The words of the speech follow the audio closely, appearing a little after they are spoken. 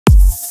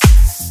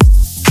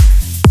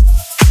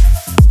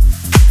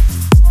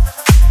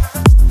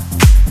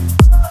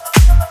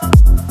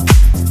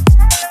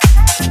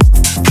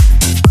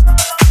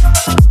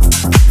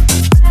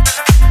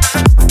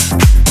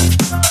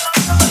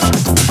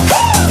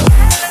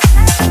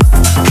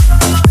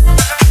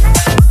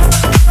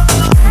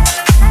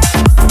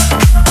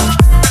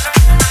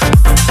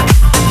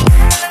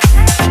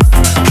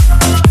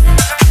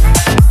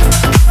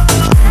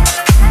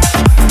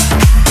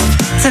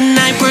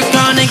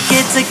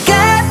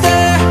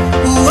together.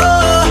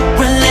 Whoa,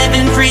 we're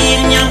living free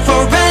and young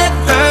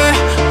forever.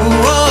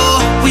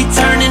 Whoa, we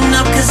turning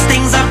up 'cause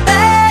things are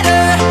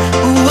better.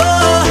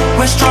 Whoa,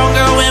 we're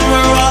stronger when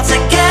we're all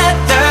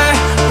together.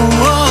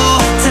 Whoa,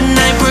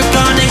 tonight we're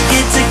gonna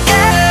get together.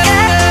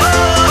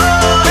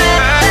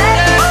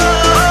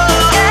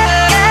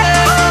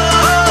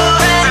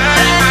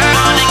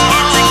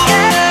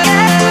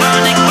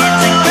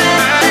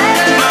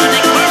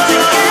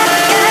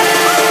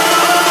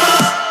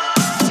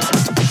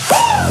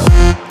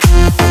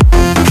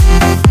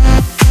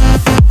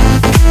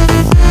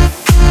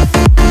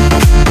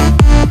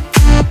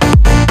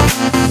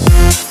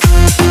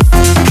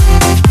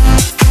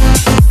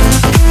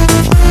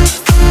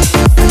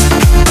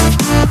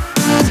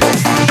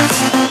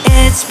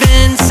 It's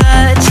been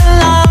such a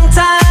long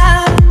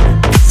time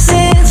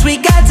since we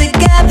got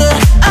together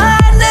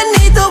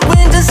underneath the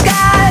winter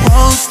sky.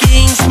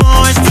 Roasting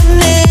s'mores to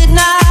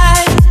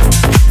midnight,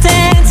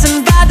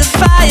 dancing by the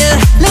fire,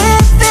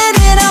 living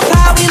it up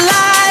how we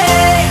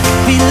like.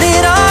 We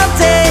lit all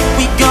day,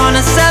 we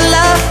gonna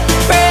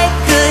celebrate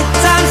good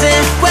times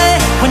and way.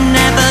 We're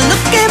never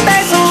looking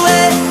back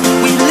away.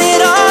 We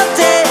lit all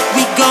day,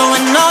 we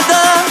going all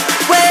the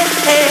way.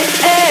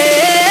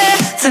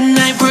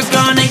 Tonight we're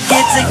gonna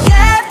get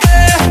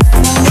together.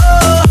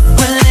 Whoa,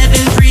 we're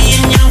living free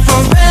and young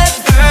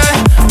forever.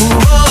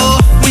 Whoa,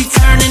 we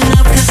turning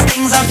up 'cause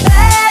things are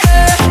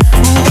better.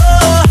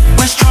 Whoa,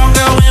 we're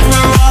stronger when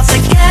we're all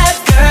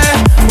together.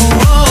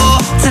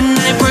 Whoa,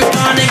 tonight we're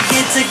gonna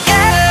get together.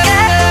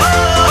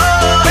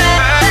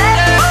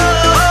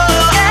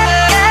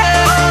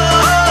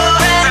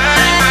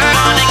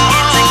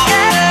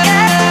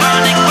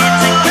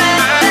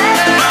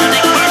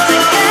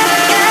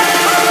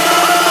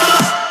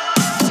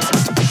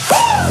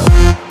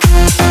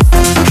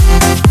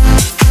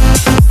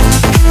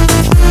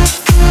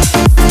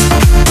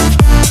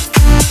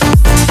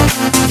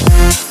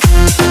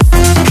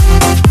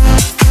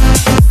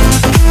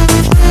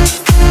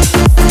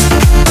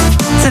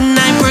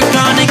 Tonight we're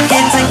gonna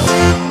get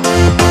together.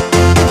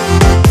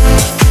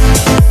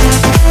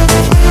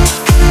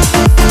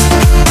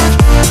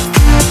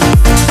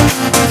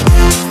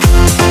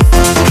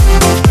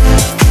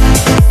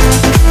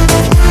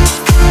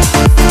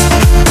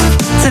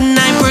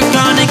 Tonight we're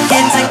gonna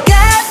get together.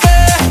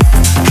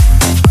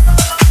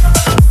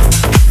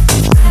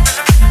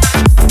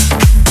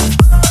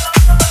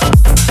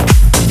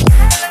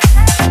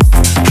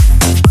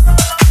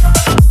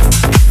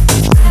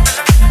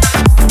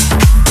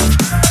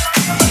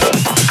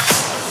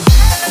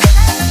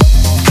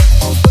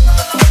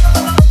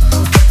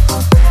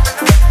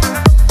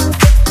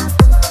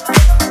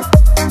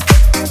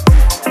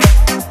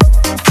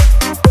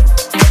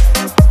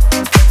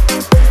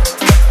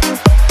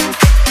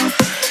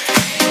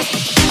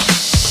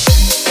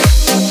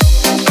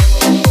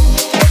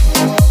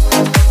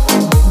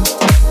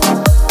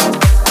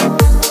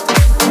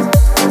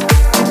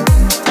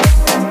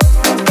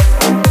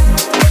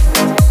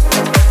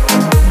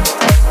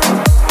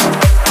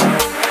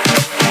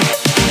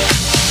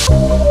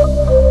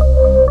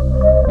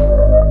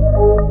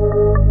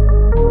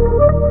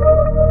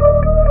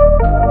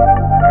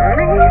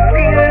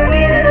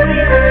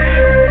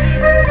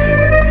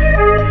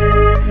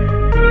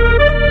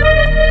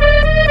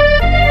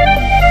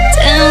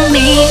 Tell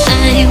me,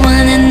 I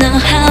wanna know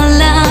how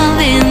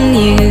loving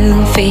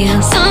you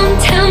feels. Don't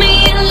tell me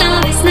your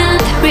love is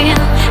not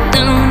real.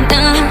 No,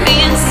 no,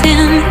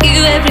 missing you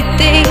every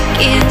day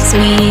gives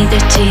me the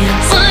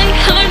chills. My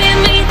heart is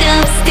made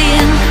of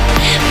steel,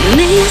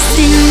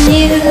 missing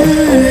you.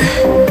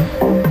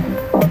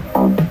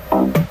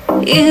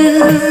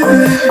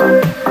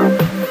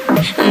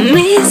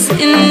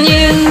 Missing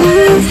you.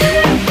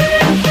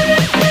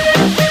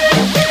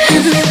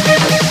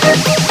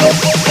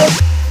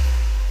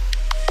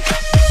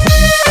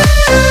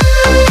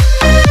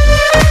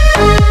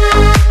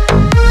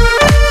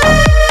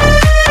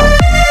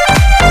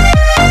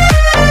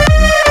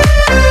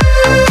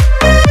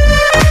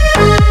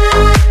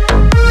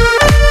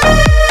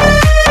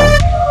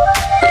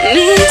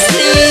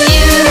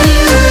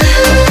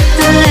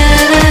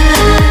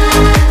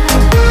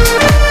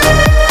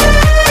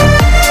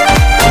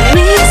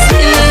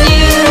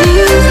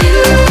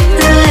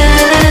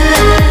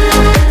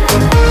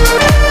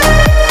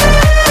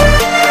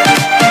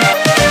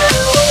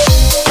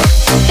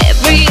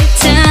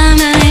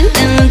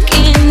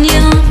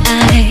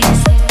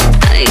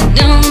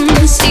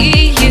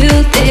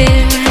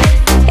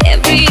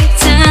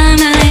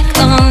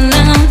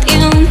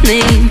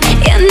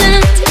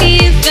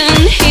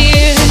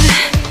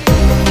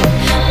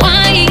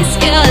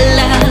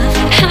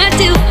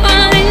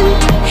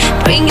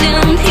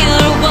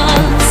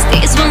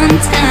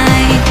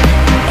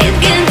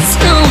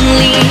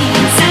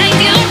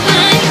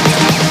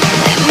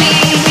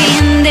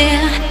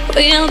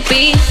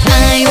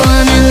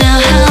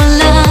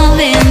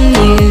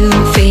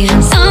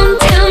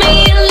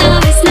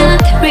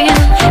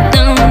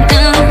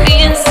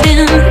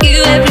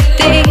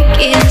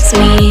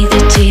 me the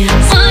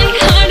chills. My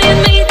heart is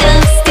made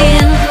of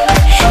steel.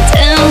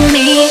 Tell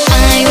me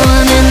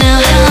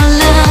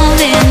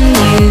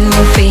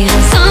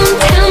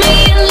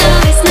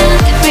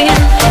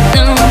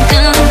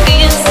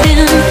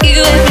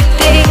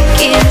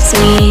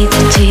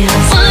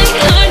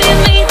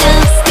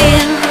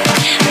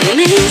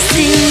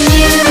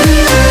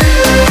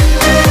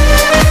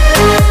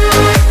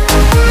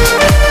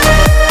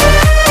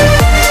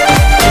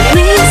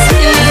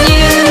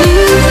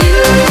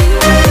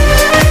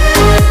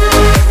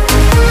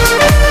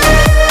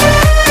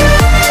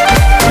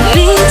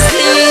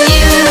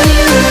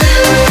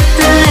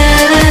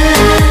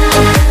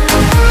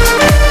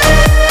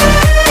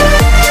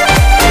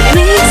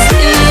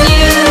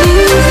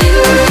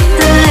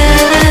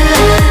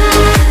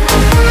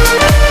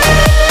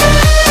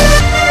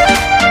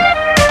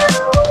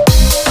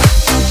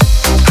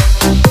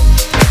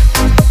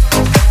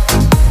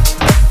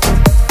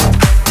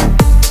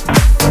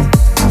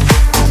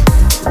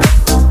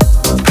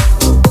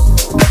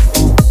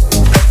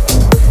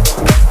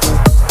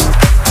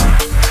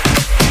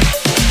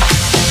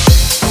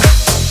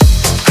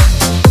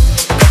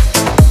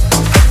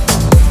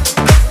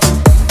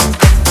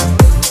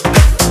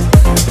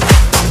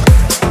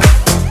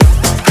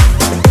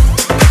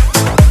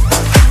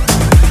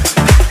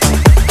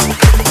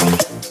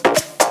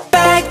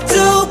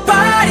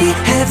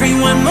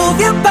Everyone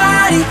move your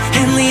body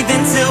and leave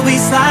until we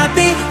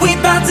sloppy. We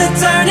bout to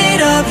turn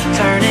it up,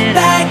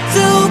 back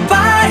to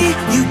body.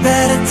 You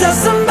better tell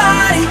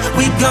somebody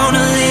we gonna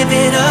live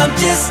it up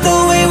just the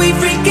way we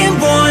freaking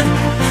want.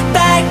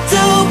 Back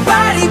to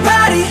body,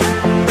 body,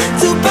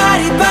 to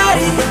body,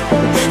 body,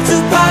 to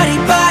body,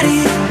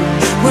 body.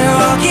 We're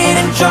all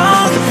getting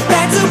drunk.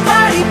 Back to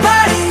body,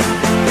 body,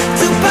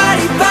 to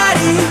body,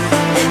 body,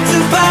 to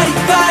body,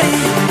 body.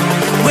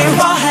 We're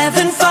all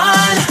having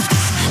fun.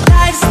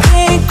 Life's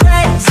been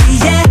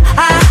crazy, yeah,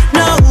 I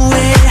know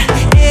it.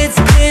 It's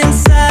been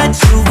such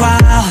a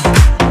while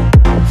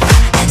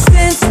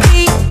since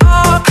we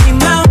all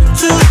came out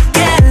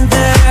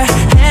together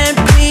and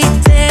we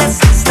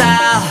danced in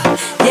style,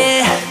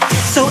 yeah.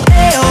 So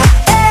ayo,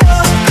 ayo,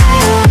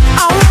 ayo,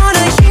 I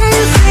wanna hear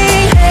you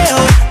sing ayo,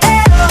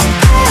 ayo,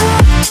 ayo.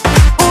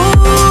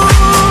 Ooh,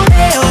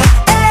 ayo,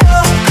 ayo,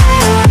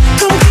 ayo.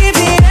 Come give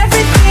me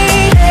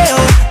everything ayo,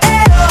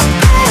 ayo,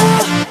 ayo.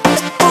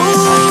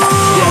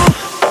 Ooh, yeah.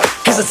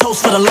 Here's a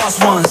toast for the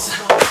lost ones,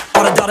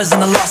 all the daughters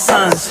and the lost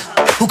sons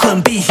who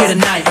couldn't be here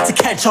tonight to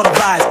catch all the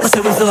vibes. Let's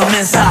say we feel them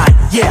inside.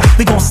 Yeah,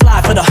 we gon'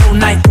 slide for the whole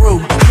night through.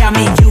 Yeah, I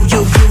mean you.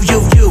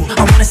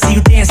 I wanna see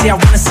you dance, yeah, I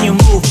wanna see you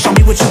move. Show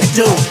me what you can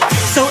do.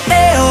 So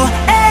ayo,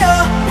 ayo,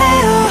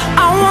 ayo,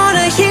 I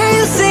wanna hear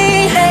you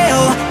sing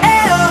ayo,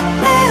 ayo,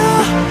 ayo.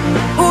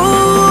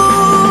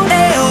 Ooh,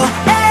 ayo,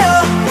 ayo,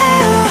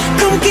 ayo.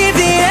 Come give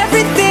me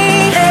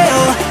everything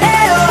ayo,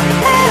 ayo,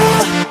 ayo.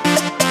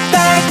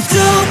 Back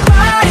to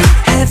body,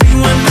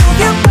 everyone move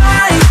your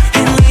body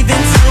and leave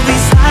until we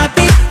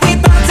sloppy. We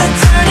bout to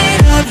turn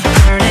it up,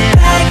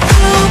 back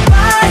to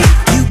body.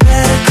 You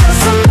better tell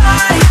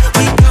somebody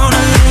we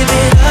gonna live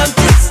it up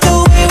just the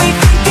way we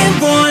freaking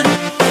want.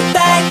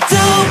 Back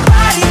to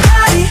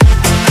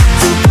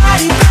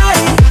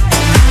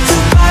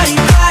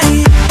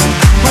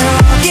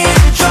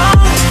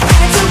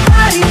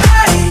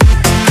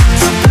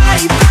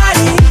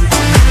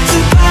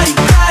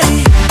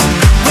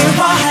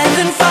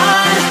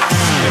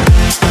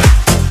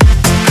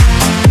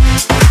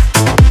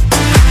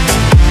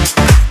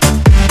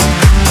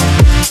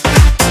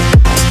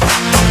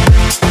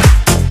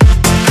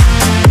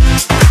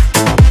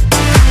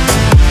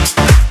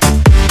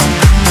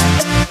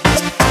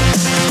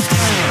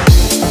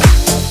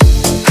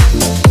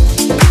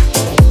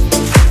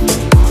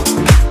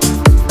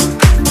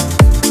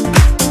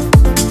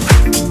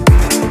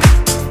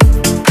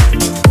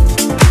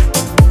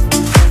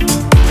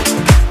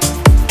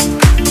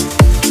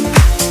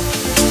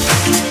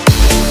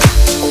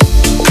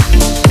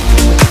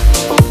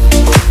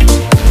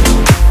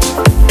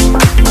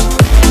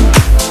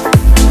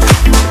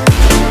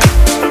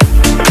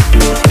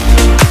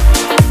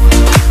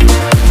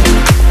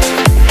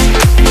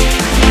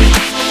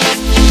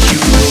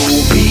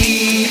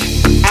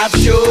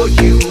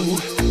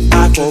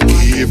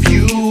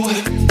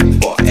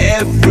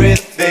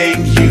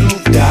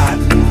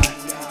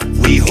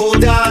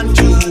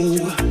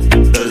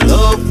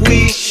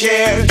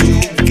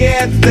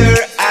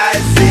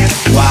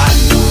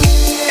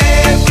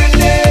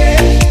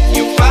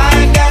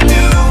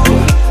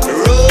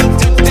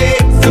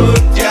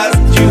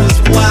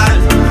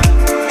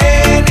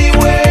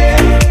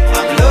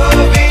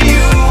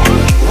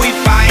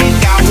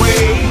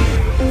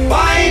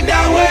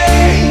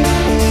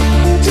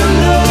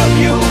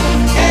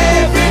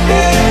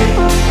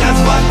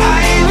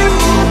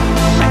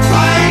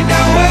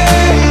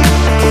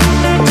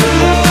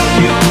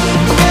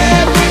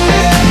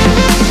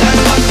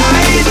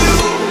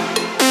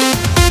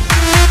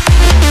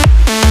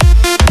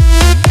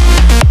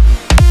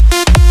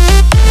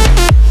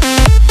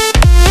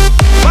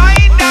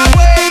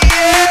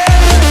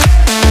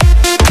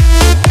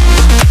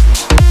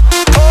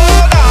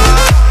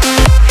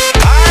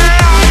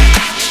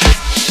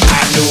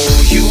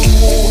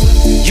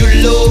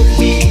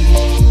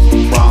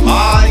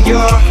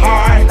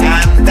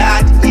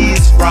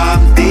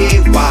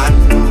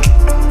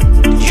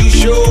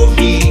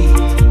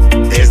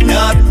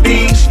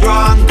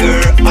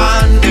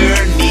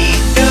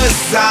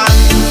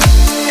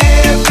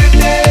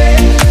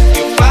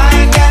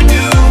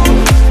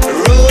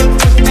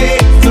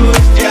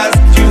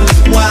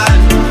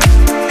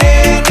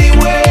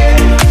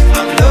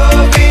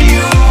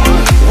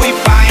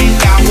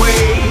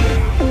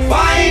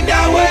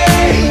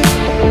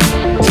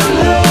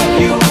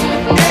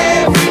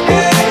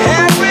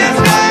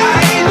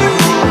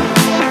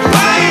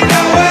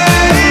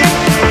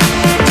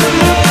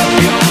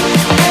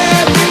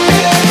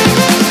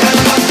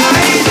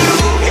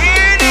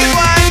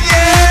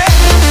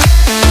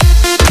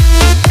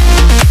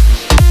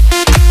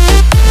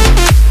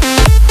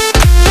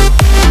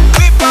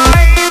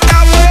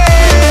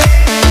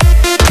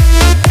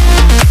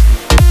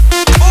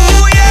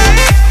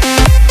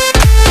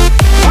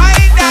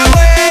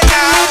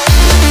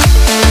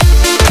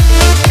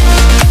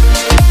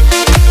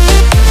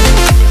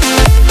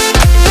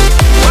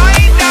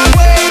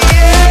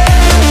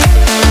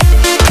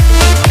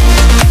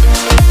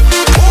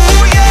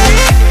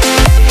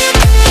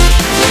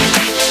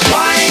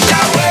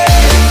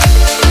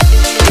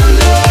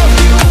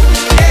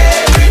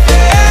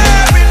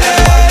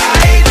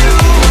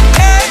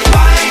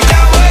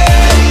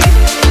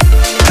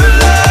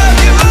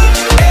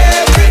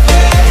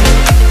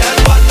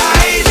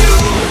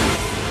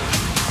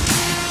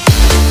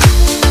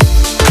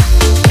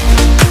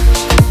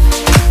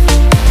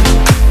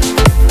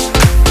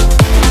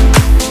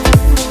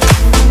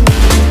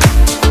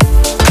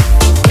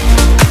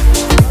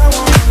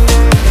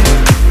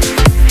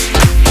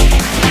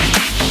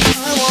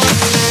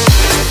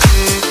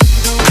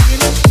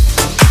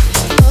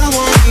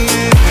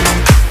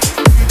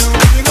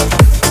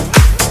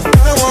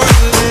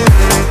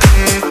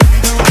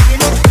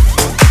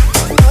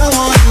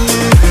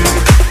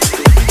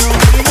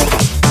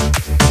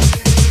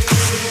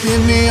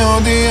Meet me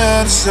on the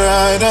other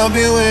side, I'll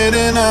be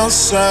waiting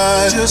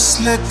outside.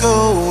 Just let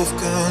go of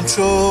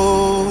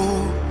control.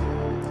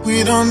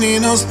 We don't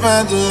need no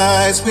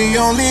spotlights, we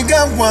only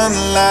got one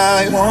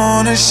life.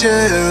 Wanna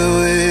share it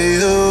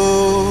with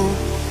you.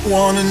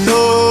 Wanna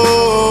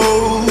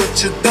know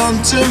what you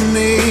done to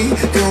me.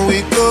 Can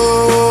we go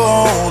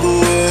all the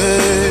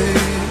way?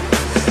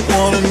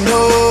 Wanna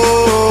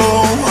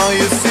know how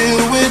you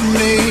feel with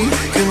me.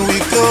 Can we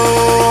go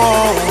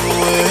all the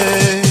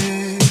way?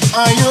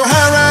 Are you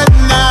high right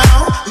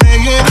now?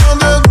 Laying on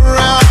the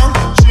ground,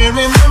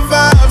 sharing the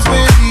vibes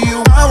with you.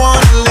 I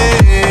wanna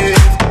live.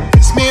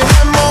 Kiss me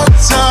one more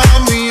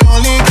time. We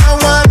only got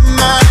one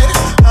night.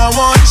 I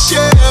wanna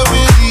share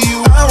with you.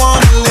 I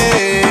wanna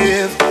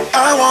live.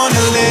 I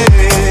wanna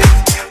live.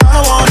 I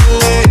wanna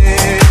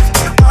live.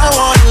 I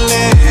wanna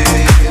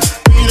live.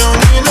 We don't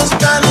need no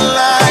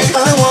spotlight.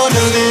 I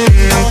wanna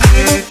live.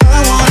 I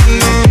wanna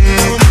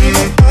live.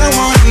 I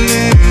wanna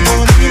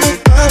live.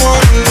 I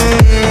wanna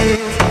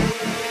live.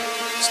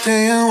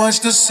 Stay and watch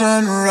the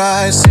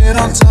sunrise. Sit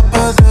on top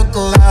of the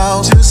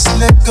clouds. Just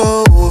let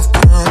go of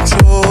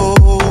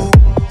control.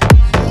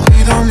 We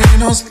don't need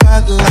no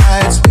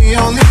spotlights. We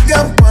only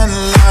got one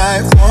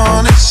life.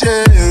 Wanna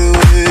share it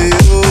with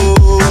you.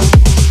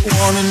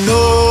 Wanna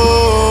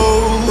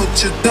know what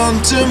you done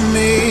to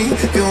me.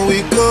 Can we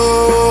go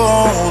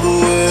all the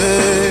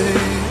way?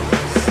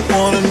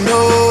 Wanna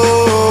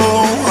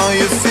know how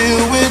you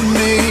feel with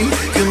me.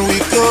 Can we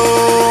go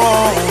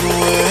all the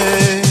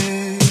way?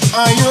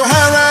 Are you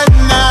high right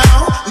now?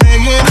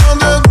 Laying on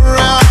the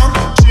ground,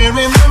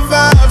 sharing the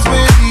vibes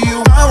with you.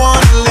 I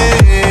wanna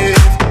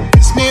live.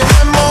 Kiss me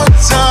one more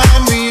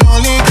time. We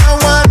only got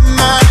one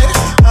night.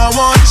 I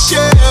wanna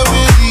share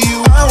with you.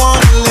 I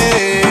wanna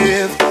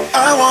live.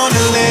 I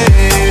wanna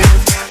live.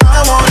 I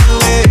wanna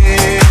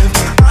live.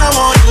 I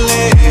wanna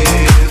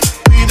live.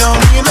 We don't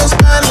need no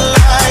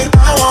spotlight.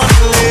 I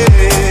wanna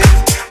live.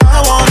 I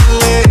wanna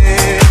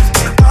live.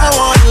 I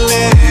wanna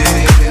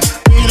live.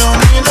 We don't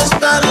need no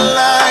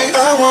spotlight.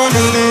 I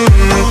wanna live.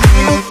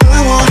 I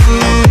wanna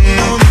live.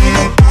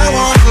 I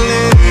wanna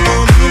live.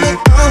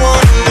 I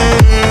wanna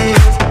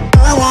live.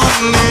 I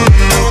wanna live. I wanna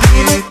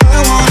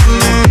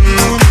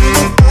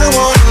live. I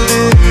wanna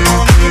live. I wanna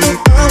live.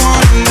 I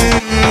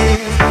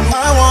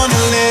wanna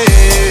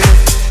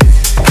live.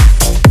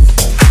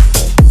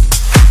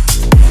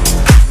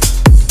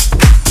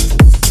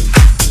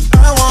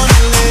 I wanna live. I wanna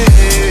live.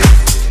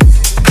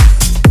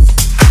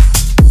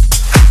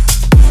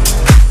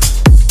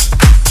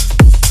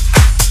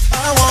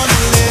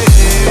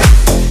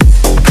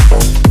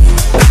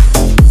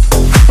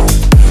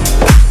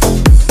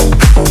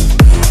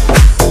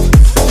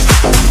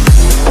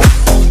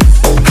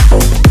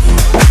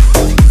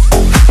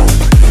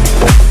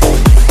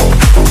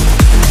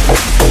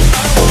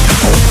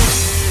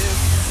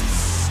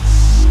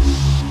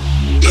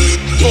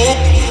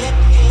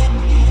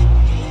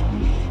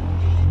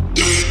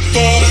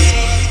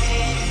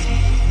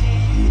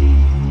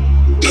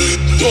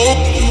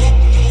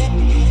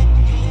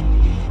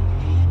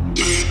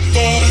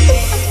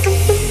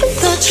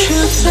 The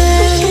truth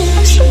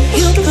is,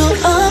 you built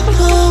up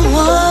a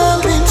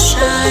wall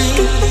inside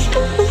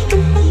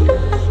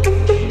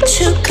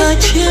to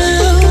cut you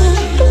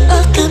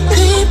off the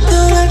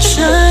people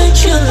inside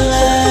your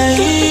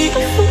life.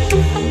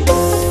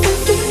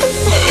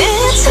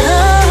 It's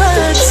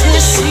hard to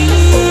see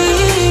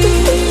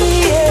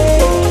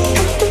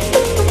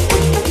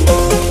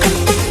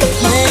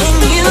when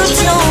you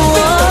don't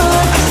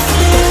want to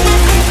feel.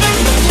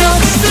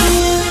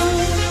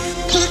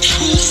 The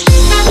truth.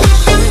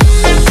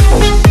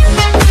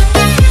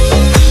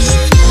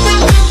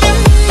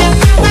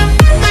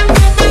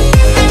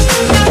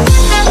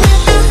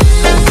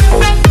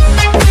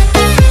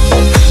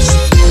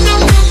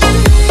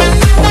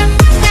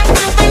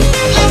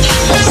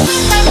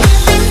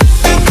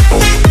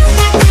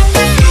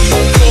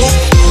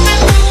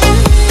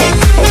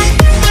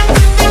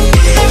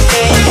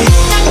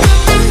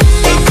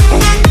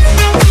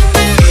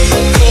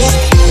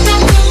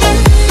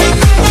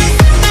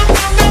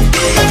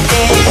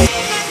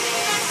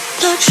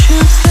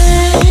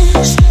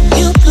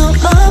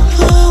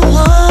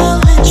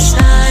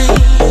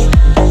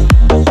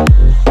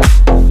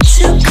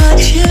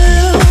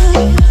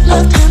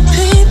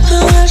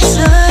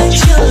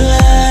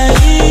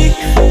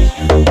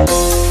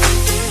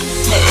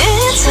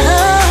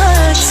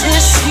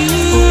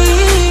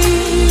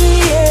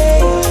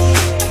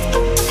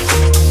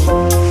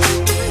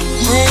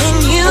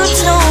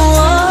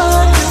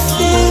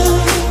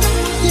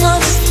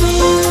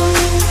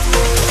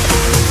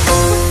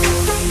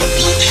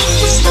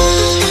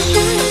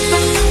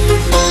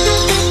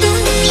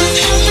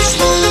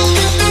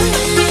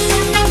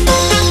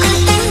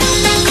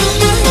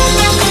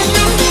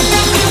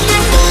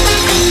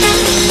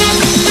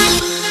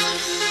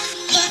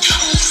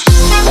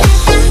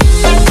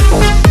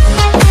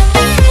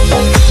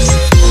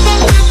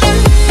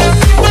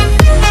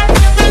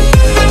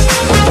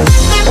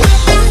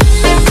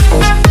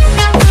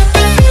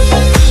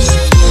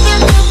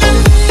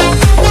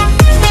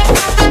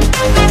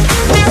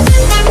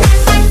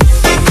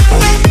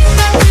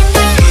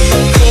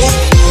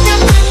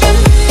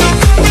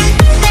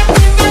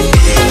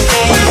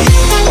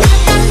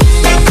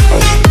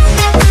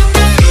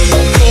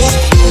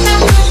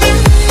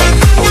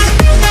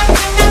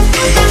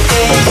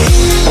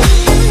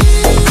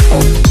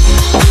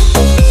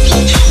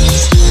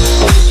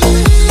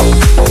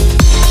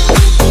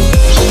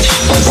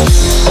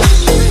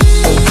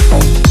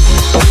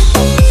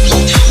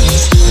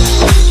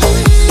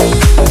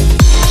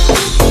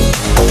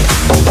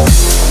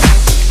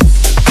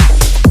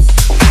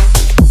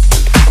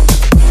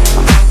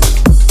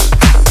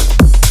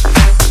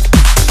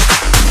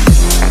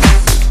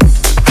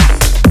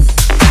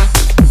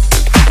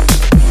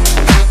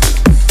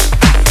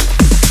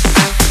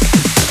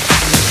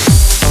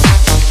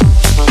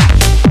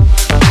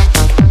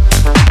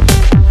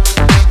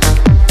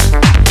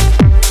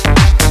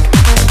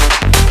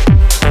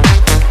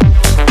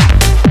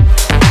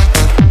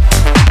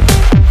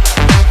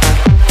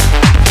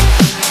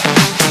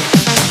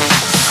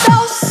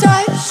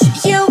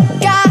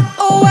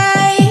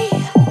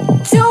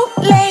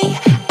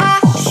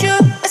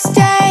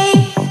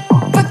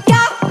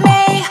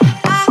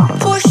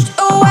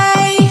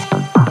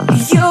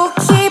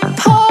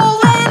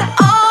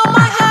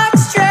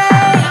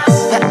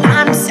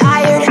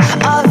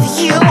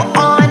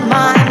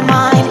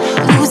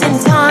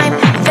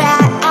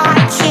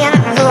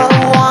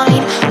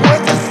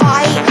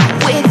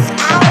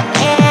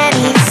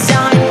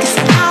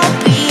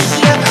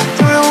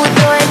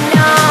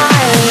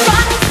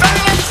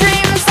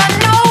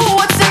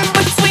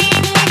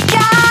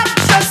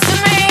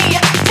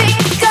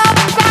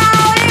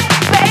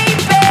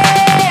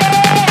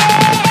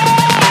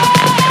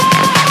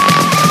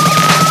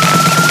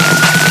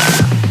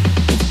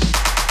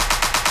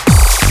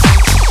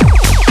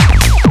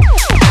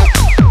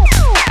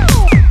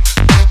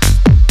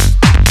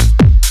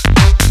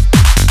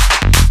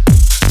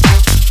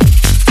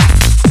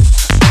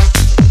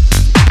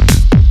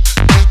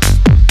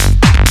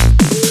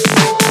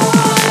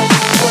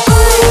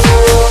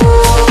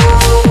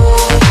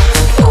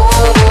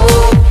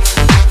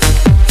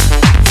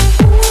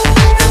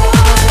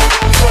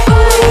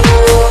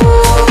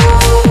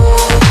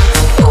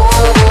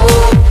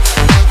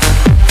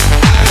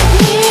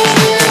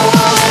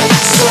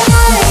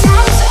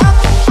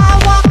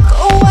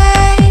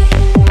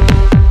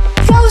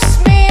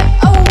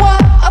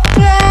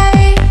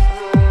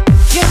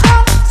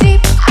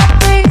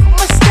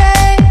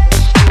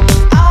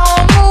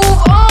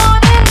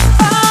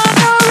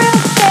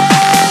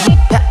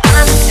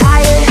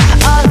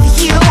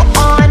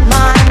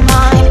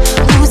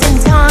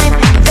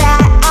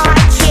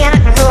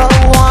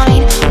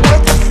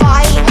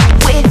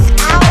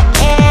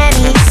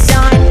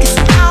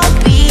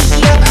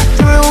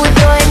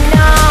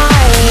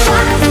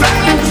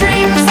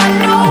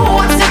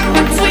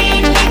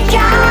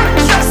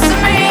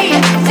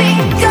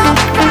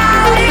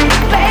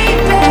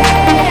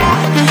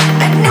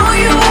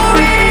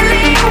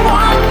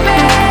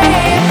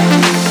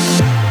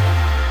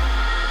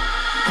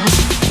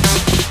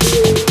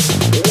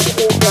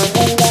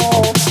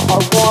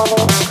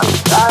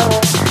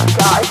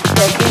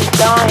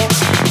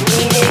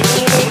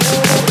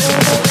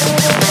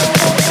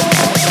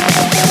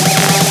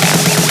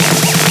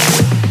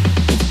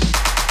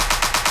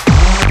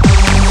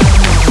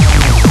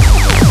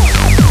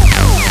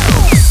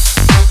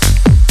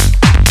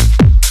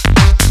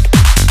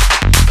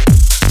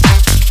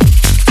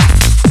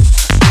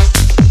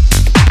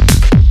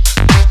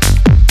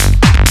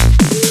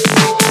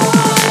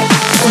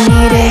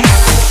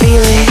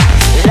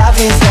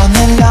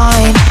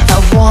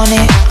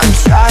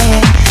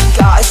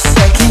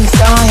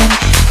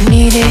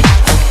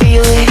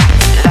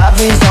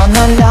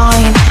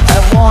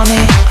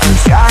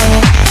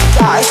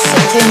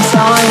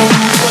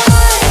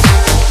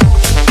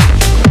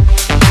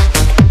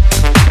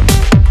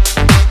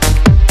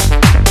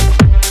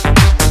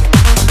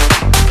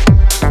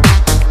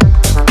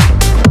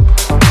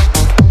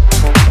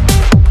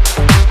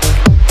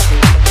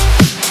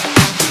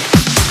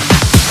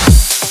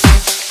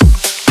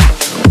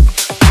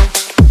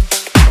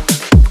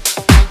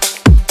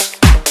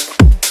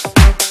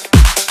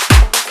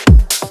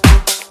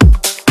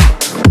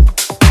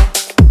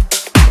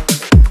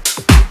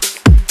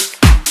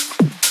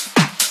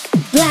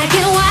 Black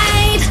and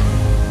white,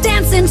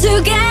 dancing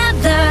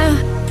together,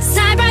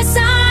 side by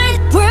side,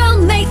 we'll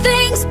make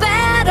things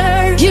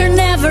better. You're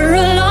never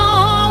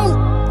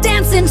alone,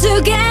 dancing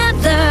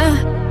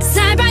together,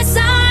 side by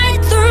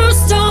side, through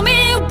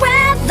stormy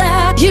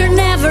weather. You're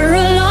never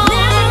alone.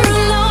 Never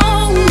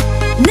alone,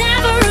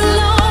 never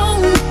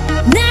alone,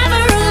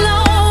 never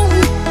alone,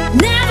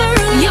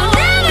 you're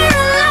never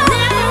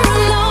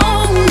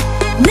alone,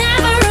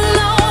 never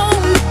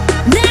alone,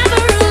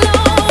 never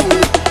alone,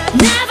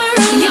 never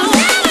alone, you're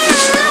never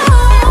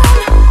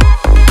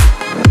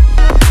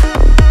alone.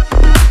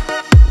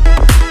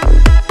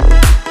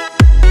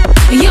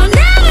 You're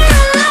never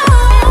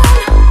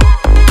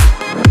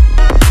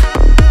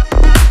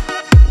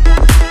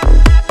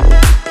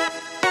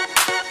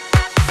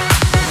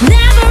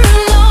Never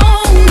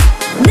alone,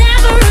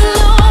 never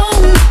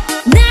alone,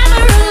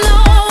 never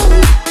alone,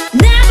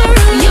 never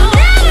alone. You're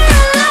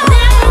never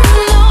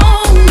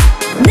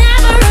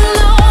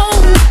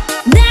alone,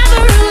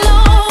 never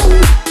alone,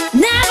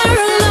 never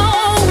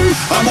alone.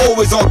 I'm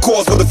always on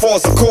course with the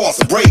force of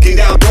course, breaking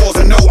down doors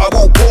and no, I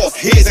won't pause.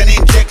 Here's an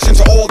injection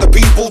to all the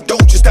people.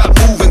 Don't you stop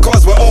moving,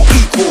 cause we're all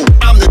equal.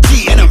 I'm the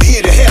G and I'm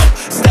here to help.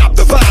 Stop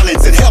the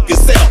violence and help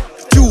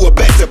yourself to a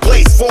better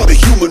place for the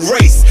human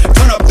race.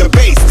 Turn up the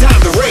bass, time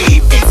to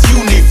rave. It's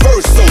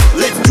universal.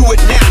 Let's do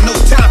it now, no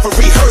time for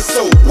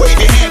rehearsal. Wave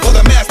your hand for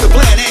the master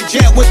plan and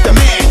jam with the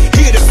man.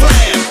 Here to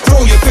slam.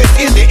 Throw your fist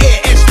in the air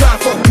and strive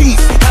for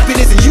peace,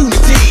 happiness and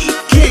unity.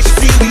 Can't you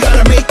see we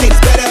gotta make things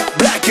better?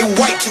 Black and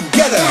white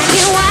together. Black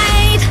and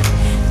white,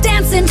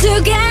 dancing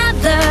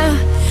together,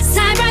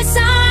 side by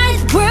side,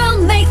 we'll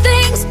make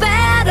things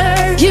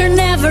better. You're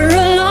never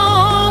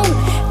alone,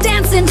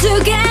 dancing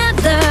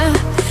together,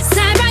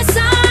 side by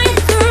side,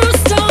 through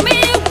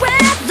stormy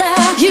weather.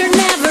 You're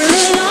never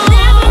alone,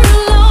 never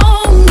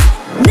alone,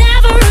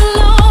 never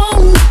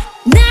alone,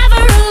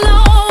 never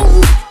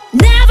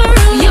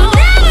alone. You're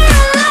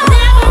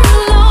never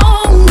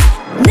alone,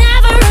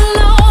 never alone, never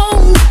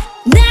alone,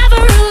 never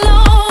alone.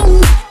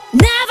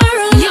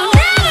 You're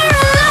never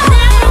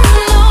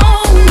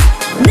alone,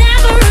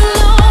 never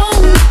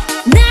alone,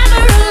 never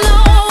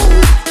alone,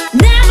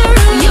 never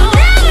alone. You're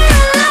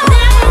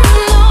never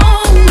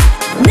alone,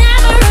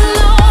 never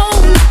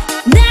alone,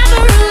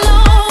 never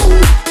alone,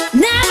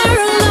 never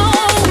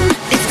alone.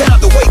 It's time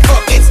to wake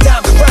up, it's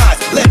time to rise.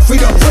 Let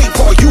freedom ring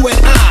for you and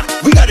I.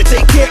 We gotta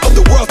take care of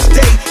the world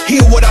today.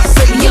 Hear what I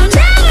say, no You're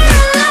time.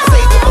 never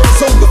Save the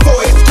ozone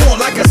before it's gone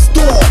like a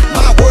storm.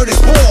 My word is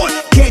born.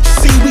 Can't you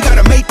see we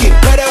gotta make it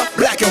better?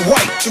 Black and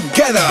white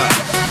together.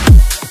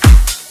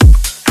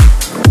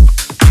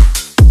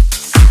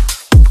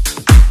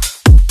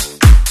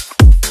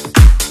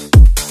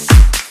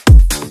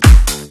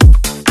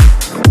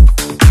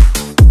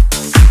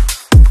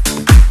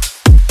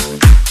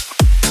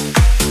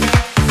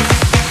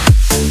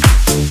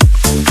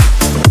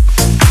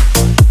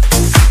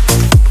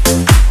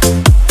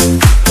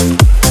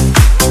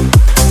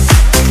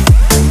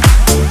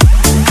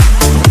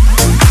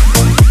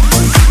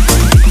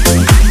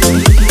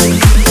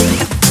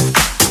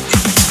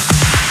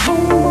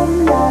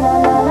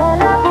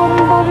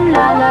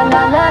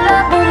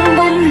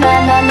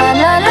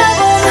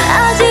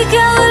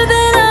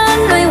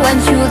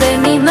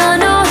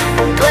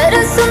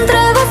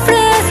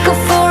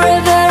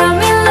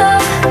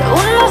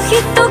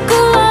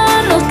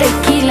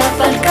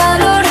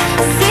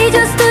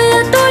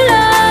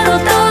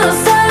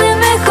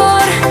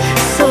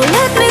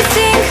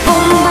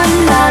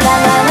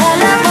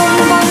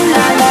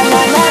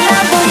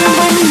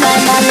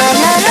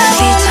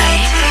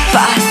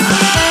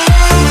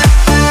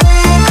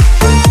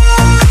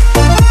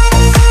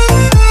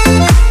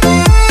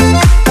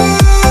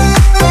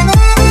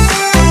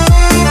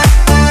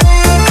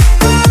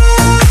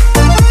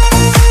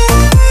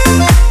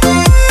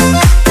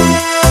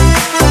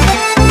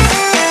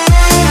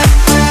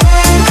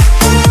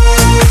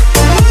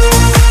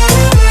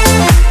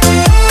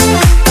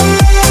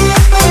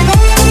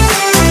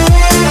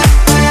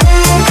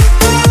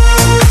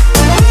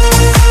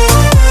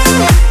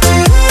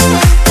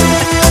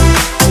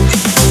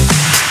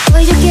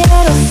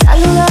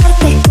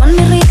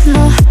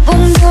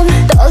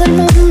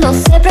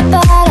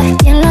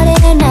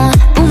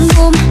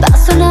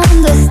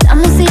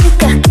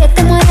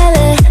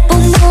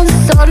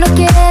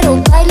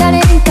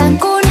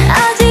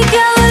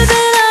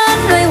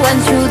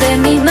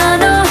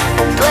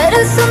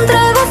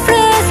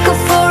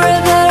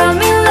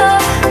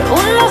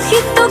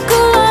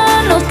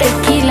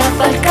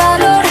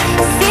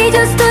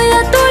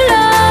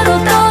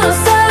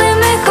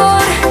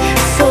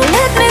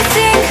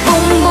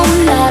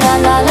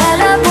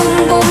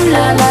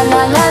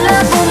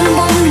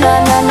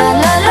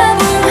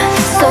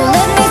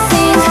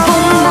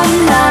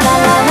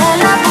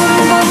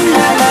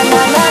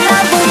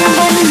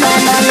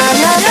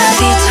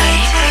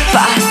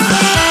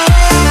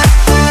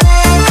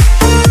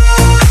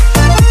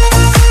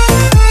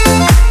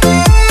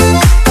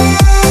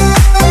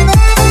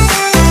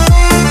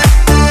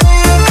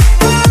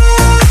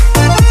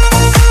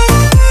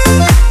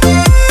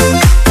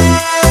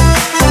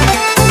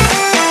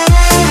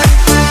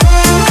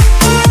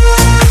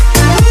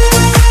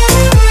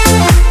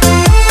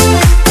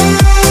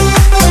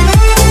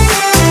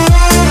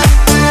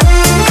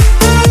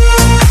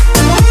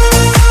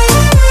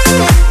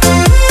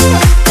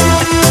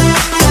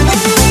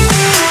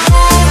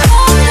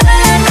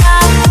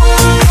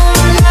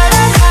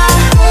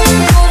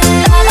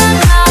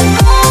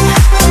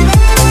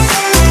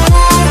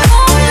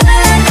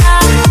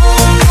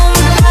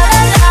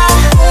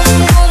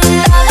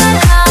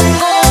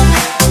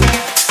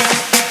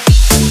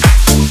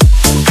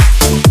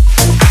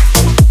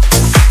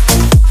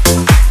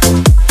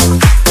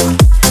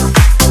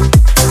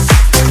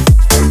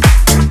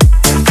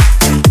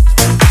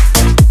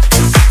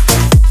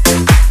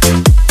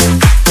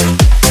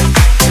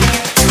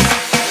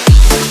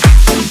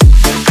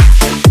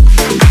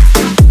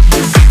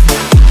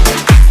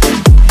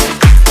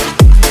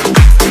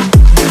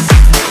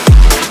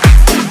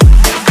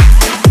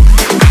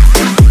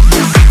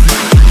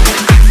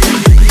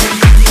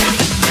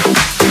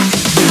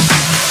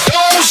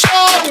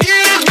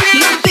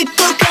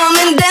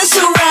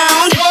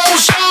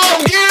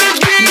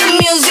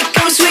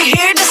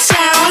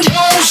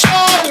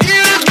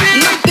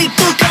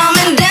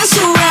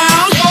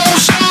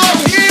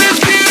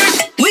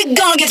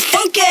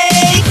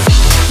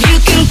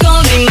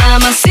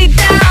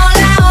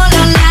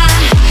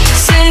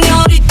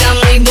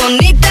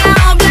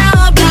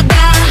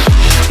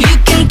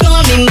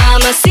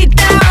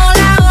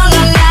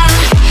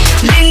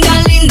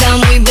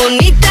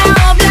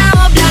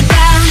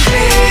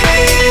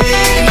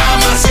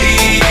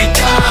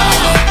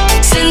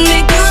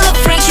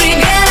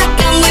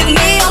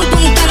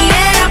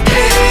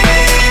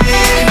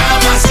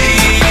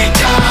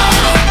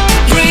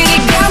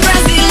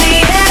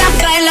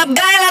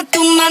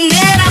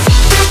 manera.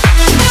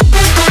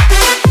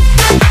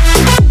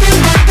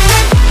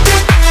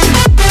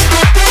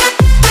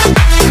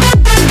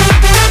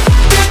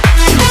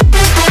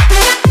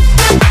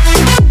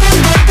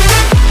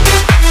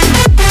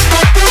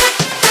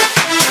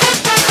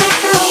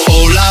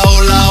 Hola,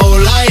 hola,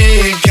 hola,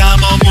 yeah.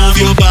 Come on, move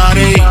your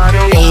body.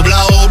 Obla,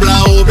 obla,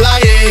 obla,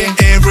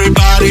 yeah.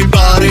 Everybody,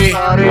 body.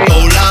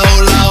 Hola,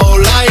 hola,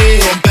 hola, yeah.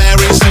 From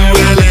Paris to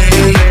LA.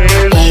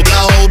 Obla,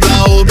 obla,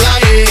 obla,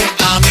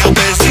 yeah. I'm your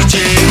bestie J.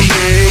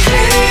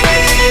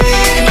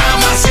 Hey,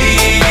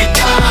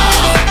 mamacita.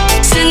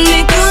 Send me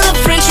to the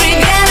French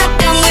Riviera,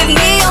 come with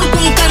me on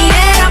Punta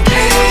Nera.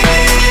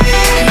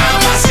 Hey,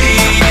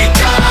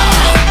 mamacita.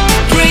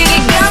 Pretty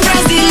girl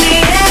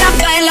brasileira,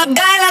 baila,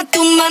 baila a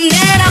tu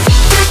manera.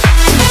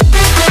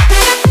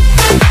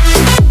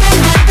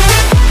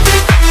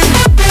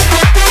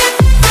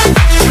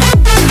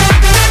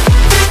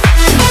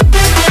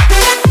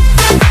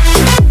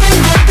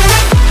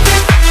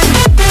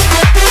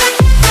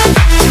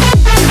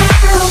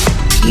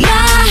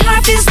 My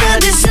heart feels the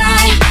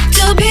desire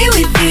to be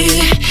with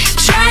you.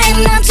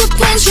 Trying not to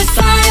quench your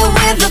fire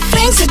with the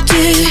things I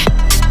do.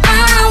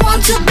 I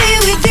want to be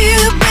with you,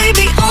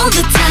 baby, all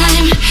the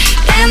time.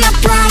 And I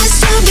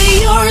promise to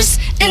be yours,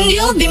 and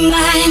you'll be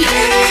mine.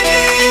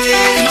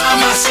 Hey,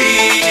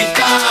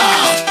 mamacita.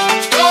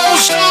 Don't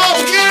stop,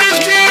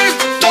 get it,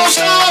 don't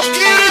stop,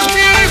 get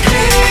it.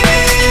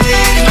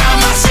 Hey,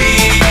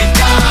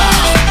 mamacita.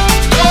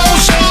 Don't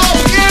stop,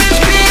 get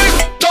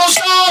it, don't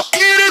stop,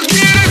 get it.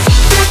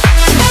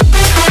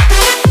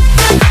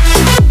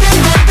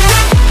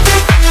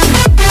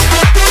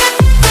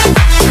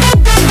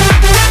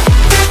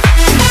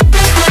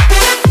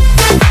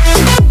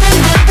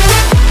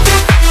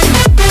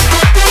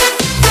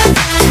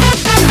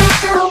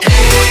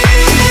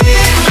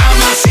 Hey,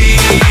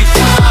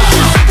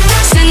 mamacita.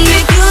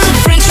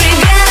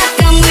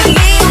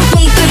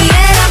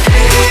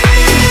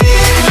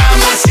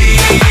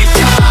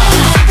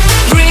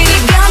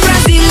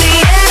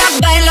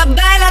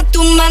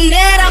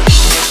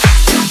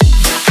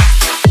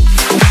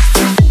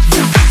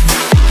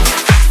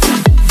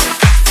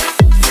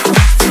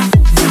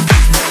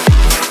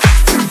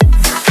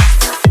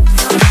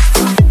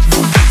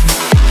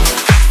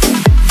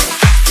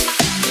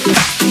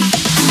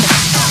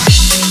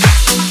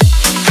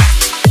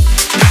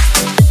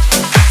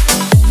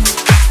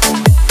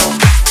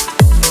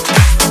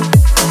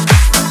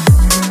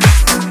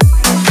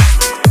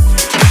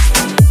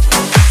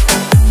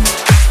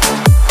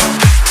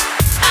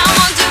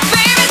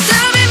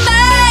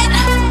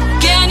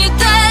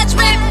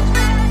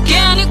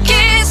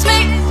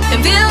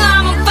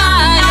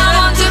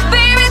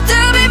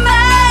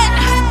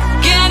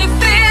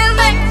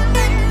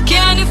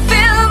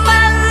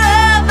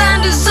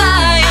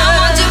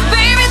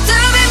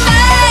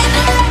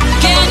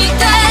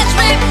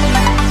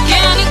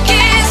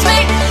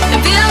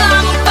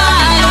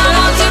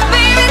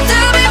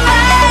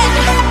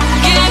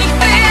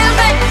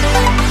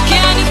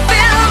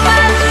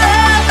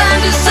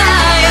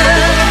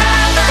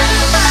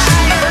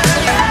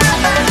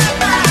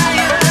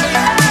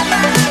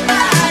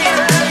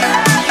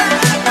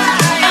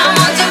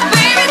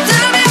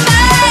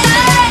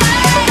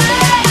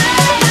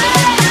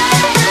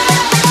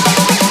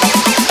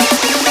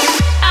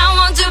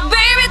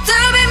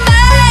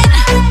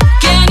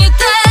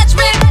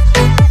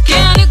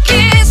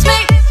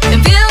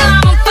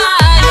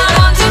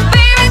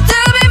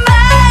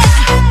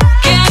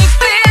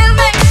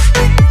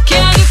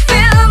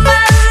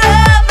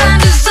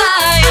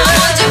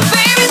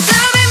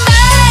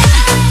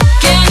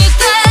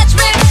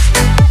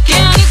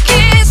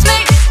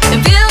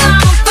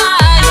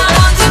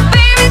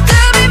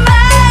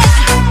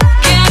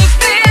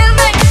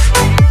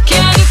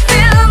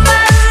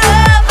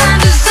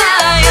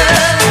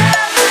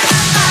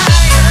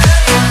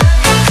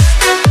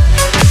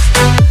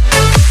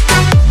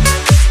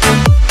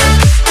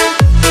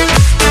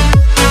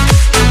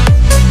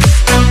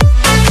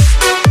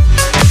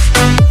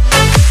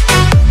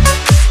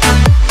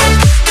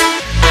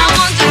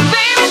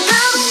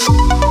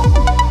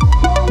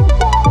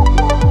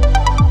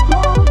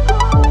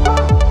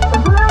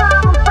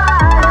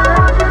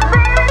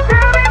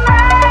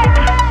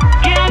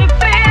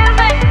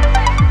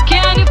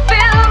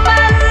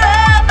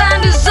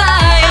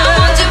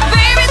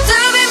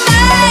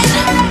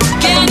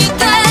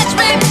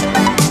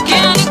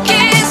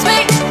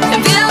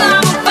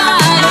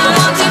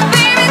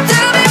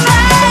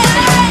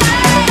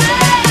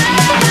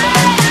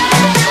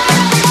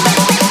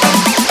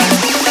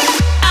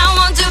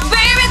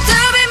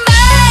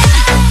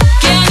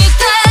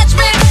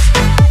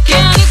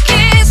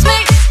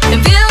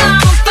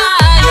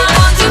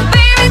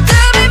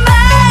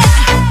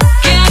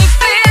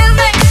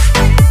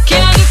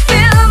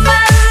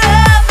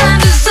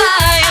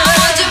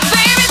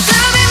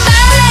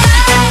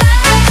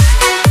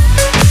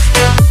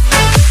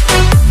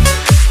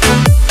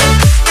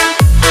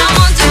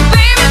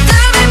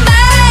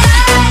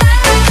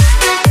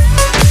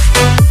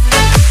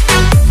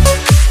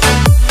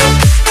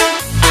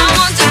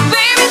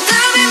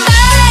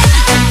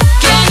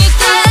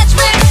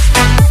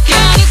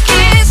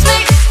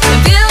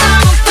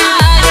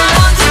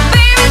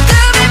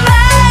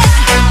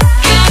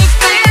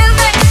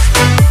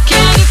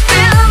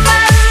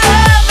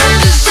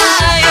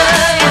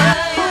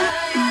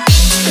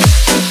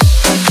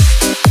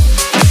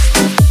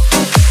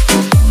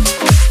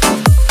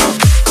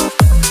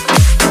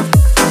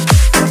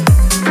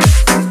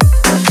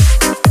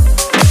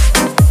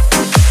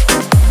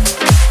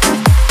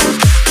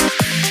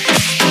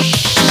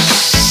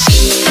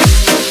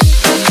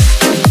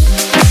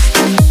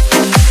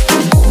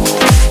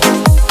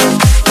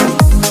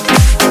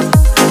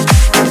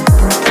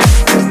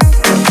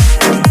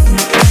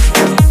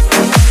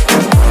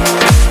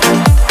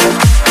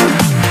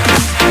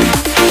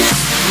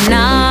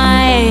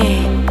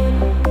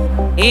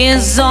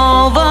 is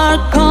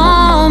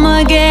overcome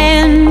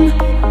again.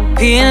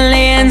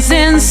 Feelings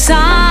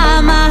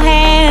inside my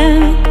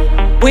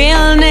head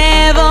will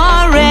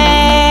never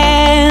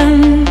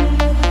end.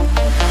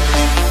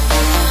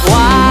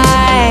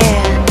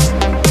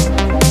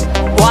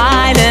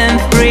 Wild and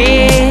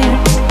free,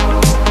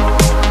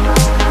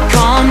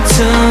 come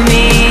to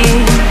me.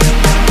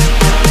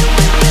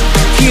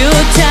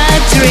 Future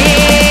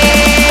dream,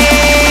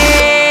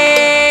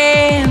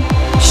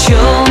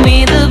 show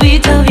me the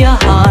beat of your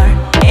heart,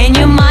 and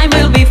your mind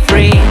will be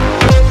free.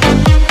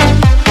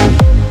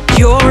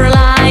 You're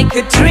like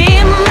a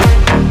dream,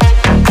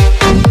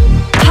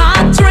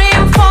 hot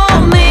dream for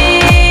me.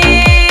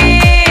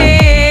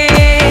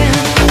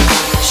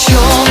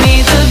 Show me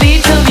the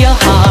beat of your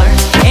heart,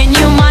 and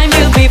your mind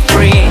will be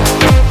free.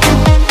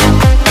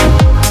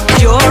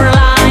 You're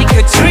like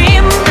a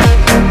dream,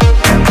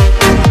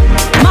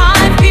 my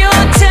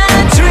future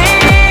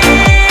dream.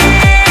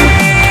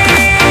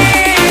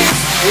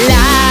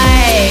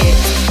 Life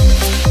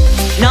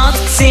not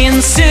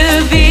seems to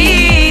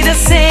be the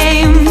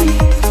same.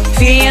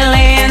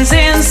 Feelings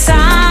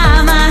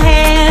inside my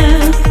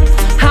head,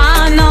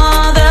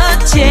 another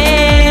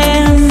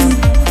chance.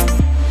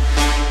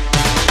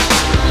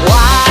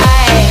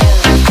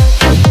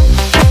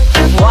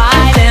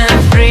 Wild and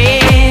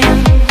free,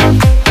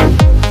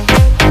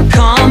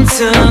 come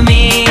to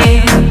me.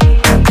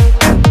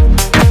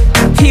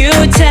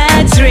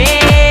 Future dream,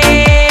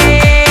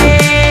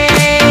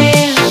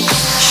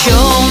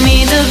 show me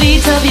the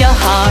beat of your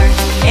heart,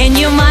 and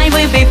your mind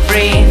will be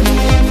free.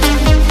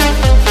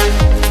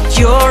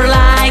 You're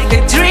like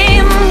a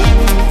dream,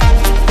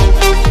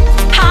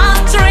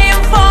 hot dream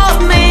for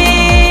me.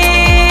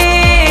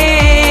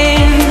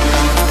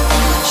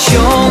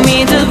 Show me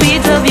the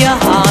beat of your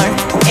heart,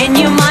 and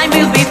your mind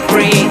will be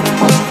free.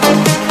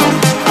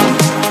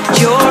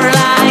 You're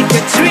like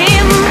a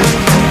dream,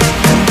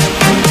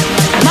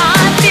 my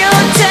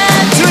future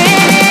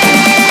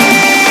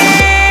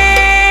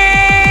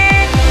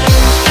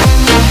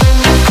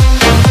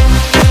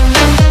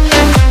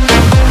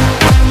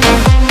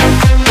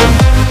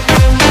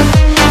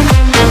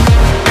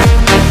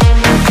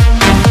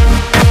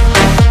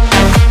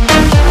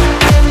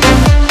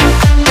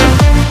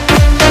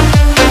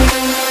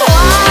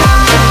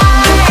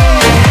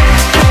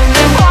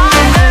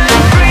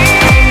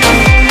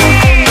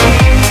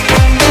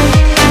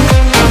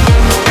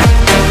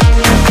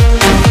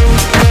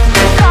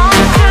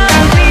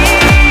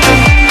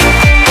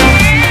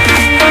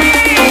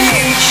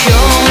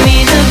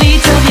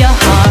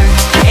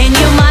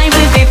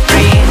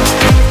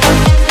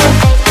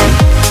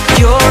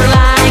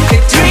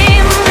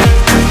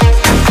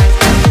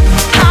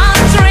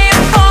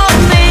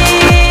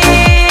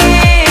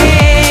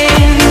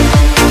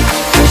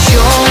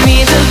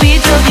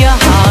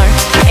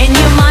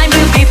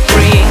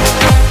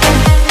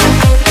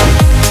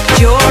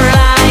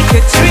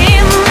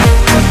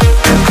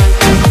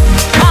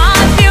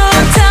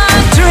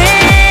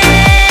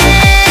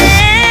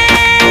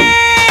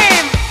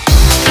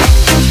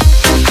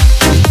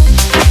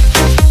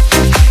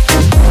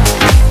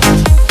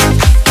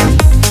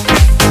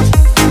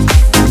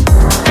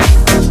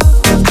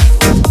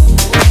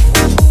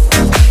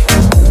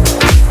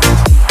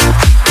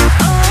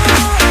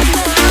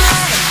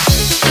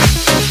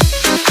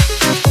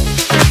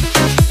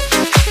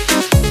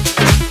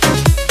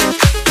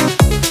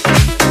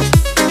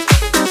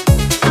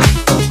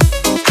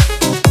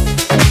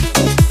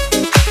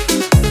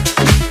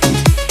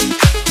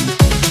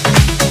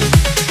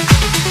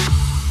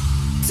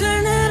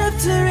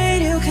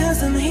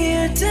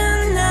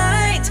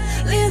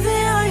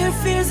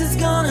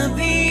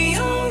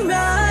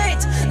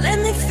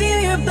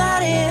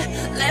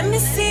let me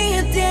see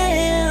you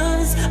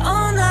dance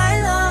all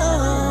night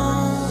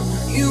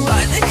long. You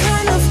are the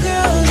kind of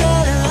girl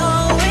that I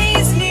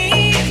always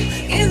need.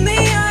 Give me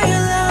all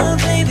your love,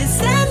 baby,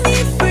 set me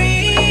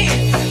free.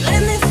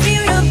 Let me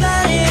feel your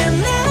body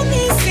and let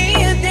me see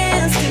you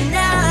dance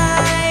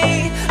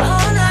tonight,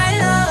 all night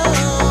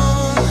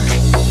long.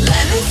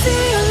 Let me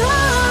feel your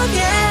love,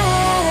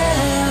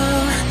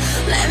 yeah.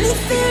 Let me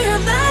feel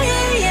your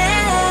body,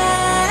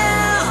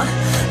 yeah.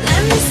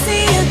 Let me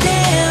see you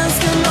dance,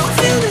 come on,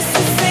 feel the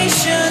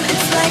sensation.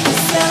 It's like a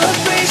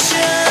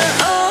celebration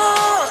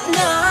all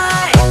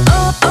night,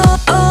 oh, oh.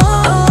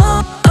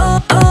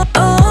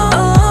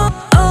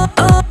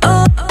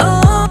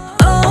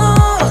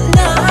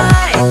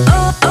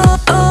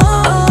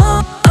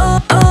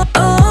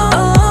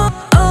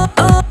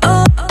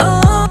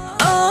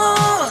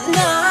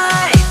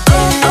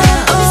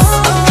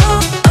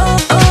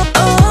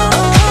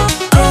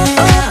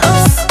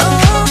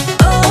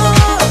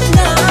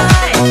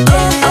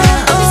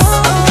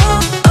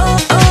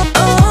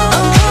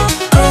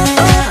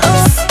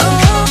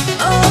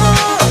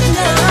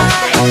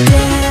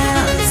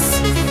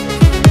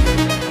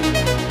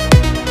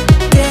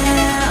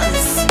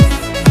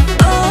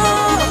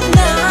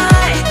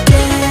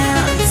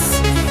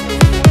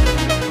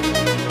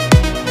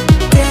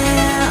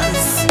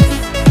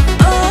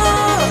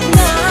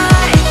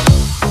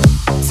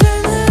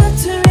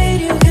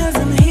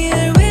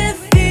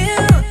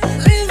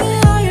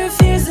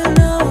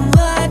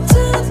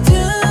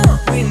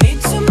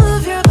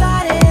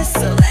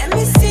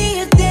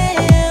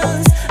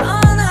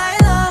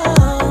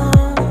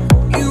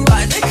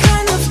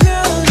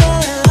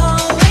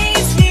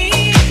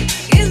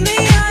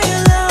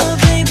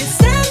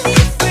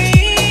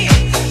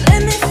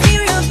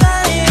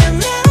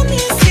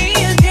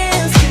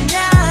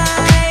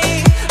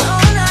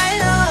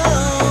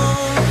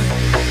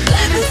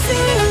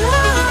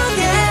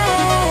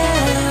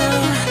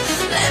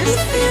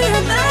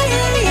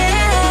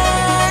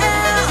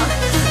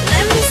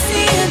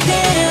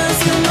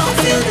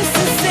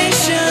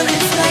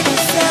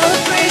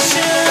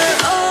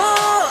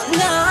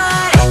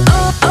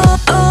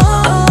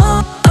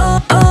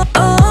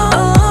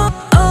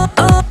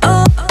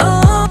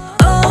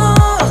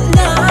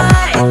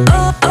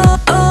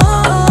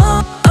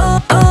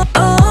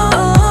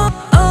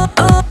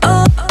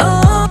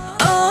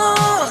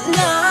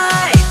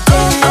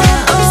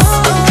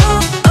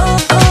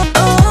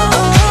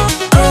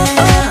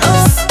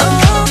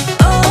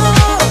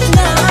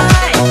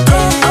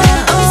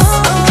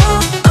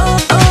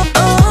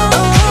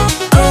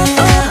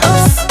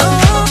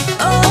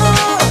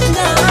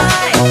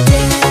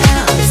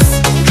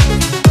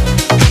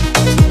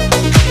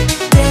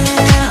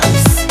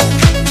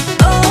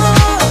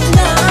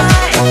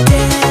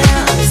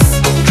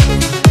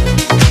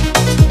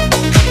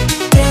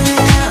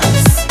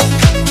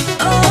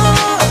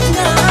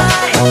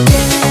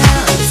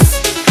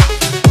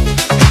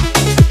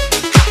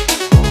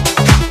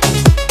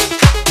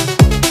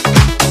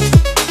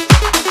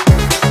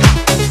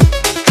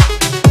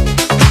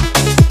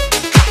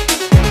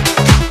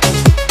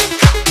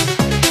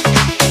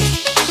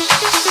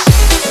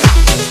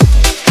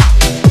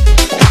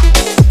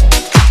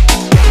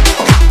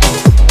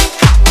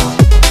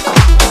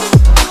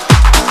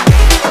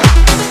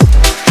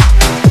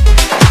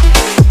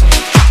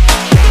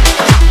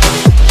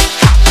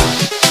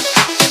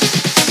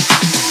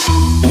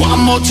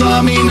 One more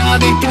time in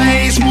the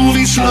place,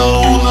 moving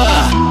slower.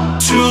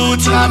 Two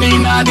time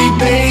in the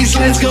bass,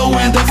 let's go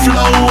with the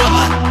flow.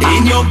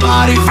 In your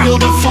body, feel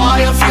the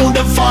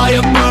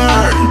fire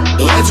burn.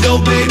 Let's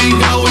go, baby,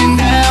 going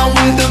down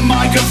with the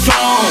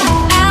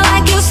microphone. I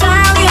like your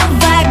style, your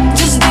vibe,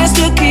 just dance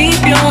to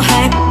keep your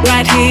hype.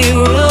 Right here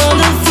on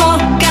the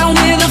floor, count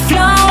with the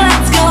flow,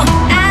 let's go.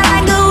 I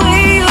like the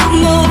way you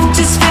move,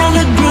 just feel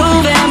the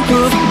groove and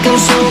prove. Go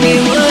show me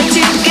what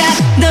you got,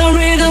 the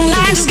rhythm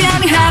line just got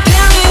me hot.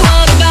 Tell me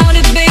what about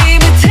it,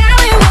 baby, tell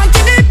me what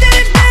to do, do,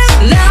 do.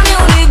 Love me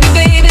or leave me,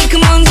 baby,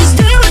 come on, just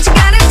do what you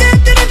gotta do,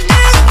 do, do, do.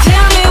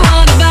 Tell me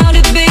what about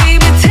it,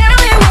 baby, tell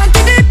me what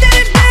to do, do,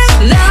 do.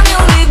 Love me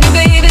or leave me,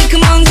 baby,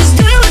 come on, just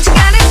do what you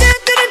gotta do,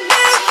 do, do, do.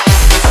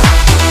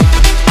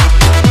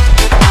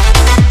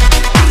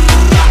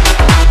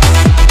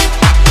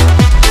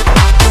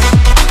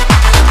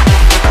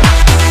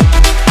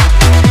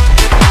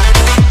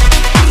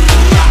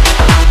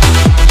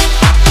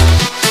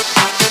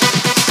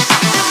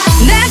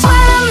 That's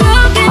what I'm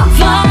looking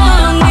for.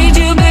 Need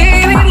you,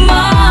 baby,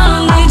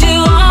 more. Need you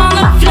on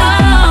the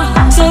floor.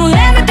 So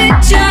let me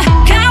teach you.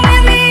 Come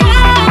with me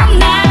all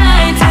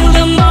night till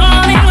the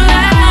morning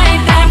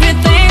light.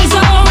 Everything's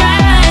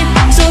alright.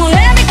 So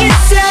let me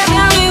kiss you.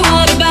 Tell me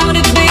what about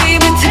it,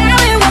 baby. Tell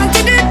me what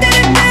to do, do,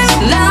 do.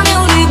 Love me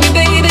or leave me,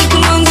 baby.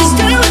 Come on, just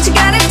do what you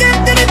gotta do,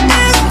 do, do,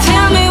 do.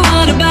 Tell me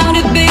what about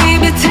it,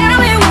 baby. Tell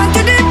me what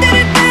to do, do,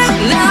 do, do.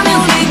 Love me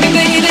or leave me,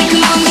 baby.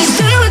 Come on, just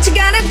do what you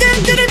gotta do,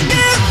 do, do, do.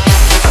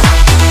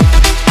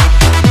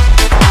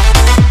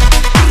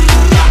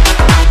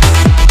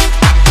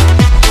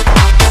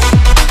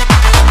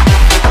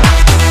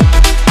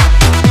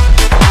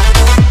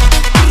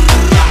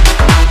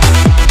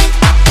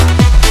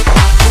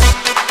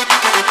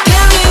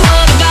 Tell me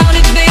what about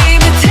it,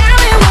 baby. Tell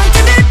me what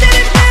to do, do,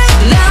 do, do.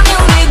 Love me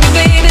or leave me,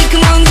 baby.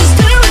 Come on, just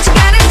do what you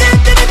gotta do,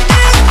 do, do, do.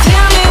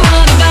 Tell me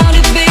what about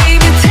it,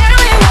 baby. Tell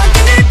me what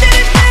to do, do,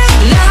 do, do.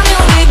 Love me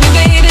or leave me,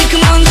 baby.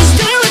 Come on, just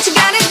do what you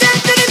gotta do,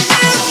 do, do,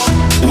 do.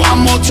 One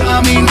more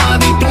time in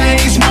the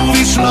place,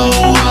 moving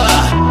slower.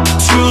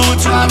 Two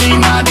time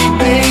in the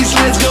bass,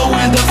 let's go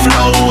with the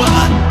flow.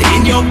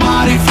 In your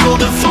body, feel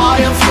the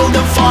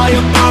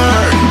fire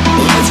burn.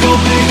 Let's go,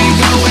 baby,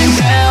 going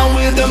down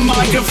with the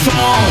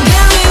microphone.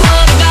 Tell me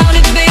what about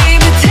it,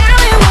 baby. Tell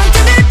me what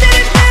to do, do,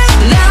 do.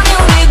 Love me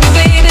or leave me,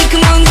 baby.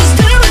 Come on, just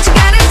do what you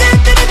gotta do,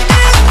 do, do,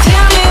 do.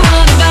 Tell me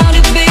what about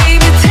it,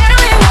 baby. Tell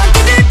me what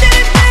to do, do,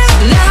 do.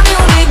 Love me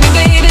or leave me,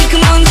 baby.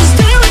 Come on, just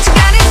do what you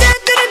gotta do,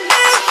 do, do,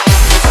 do.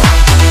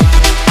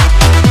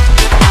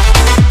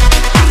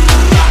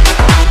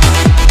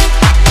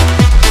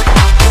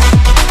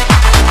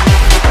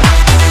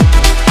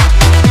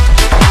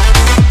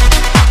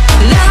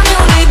 Love me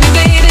or leave me,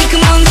 baby.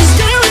 Come on, just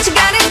do what you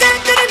gotta do,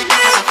 do, do, do.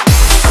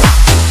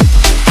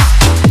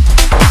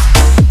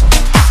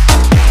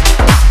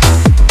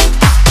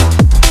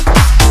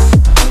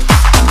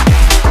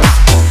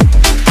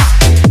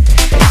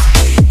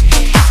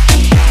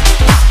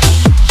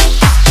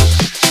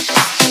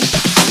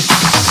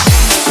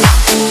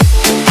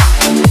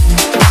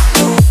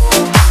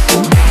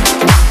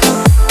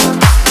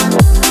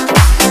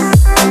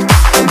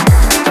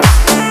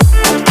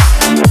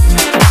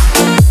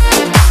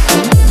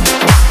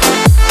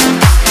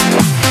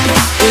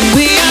 When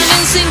we are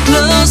dancing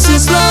close and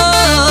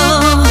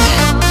slow,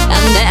 I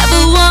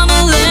never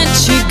wanna let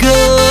you go.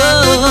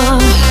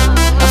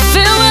 I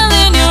feel well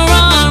in your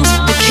arms,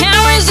 I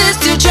can't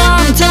resist your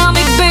charm. Tell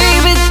me,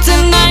 baby,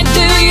 tonight,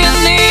 do you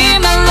need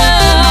my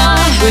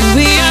love? When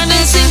we are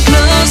dancing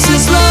close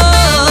and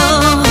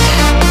slow,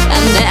 I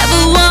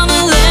never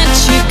wanna let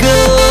you go.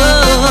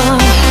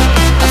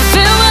 I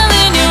feel well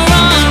in your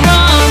arms,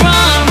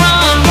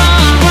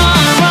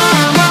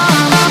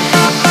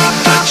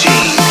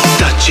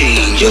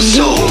 Touching your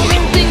soul.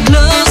 dancing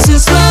close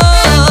and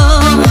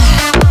slow,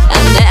 I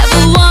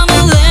never wanna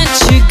let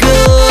you go.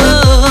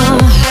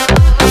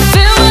 I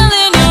feel well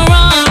in your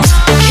arms,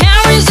 I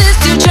can't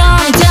resist your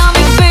charm. Tell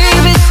me,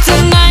 baby,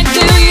 tonight,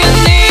 do you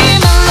need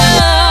my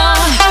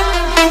love?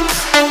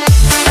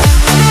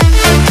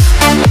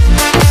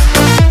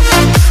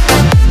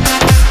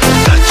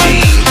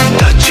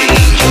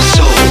 Touching your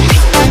soul.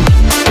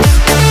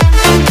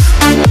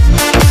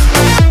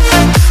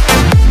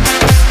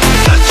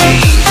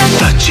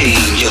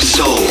 Touching your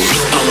soul.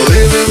 I'm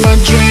living my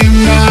dream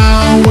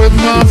now with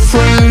my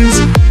friends.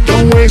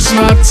 Don't waste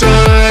my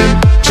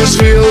time, just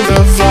feel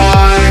the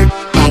vibe.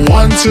 I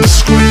want to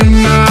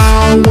scream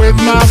now with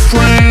my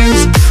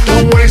friends.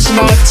 Don't waste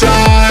my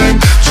time,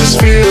 just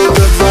feel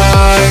the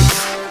vibe.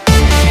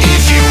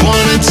 If you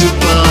wanted to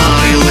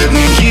buy, let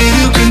me give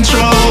you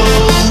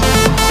control.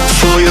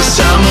 For your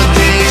summer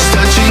days,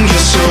 touching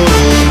your soul.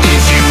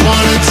 If you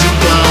wanted to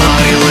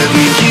buy, let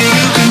me give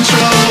you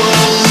control.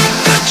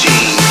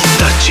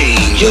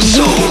 Touching your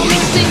soul.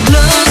 Dancing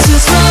close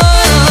and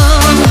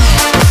slow,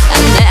 I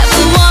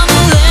never wanna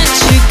let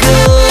you go.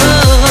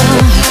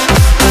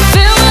 I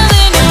feel well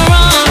in your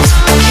arms,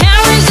 I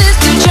can't resist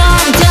your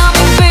charm. Tell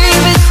me,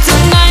 baby,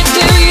 tonight,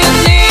 do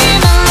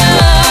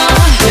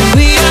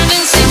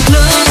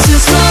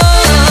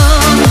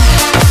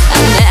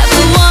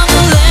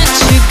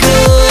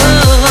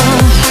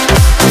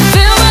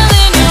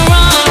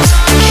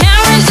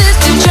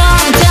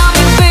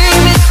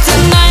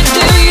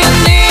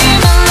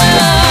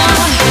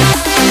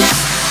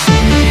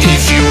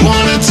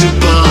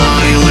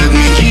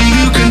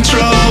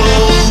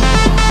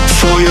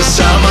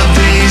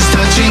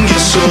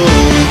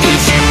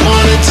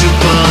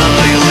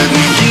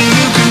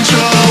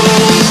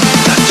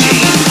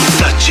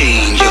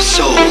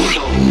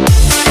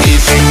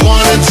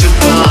wanted to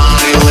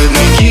party, let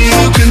me give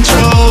you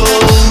control.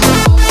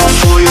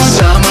 For your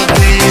summer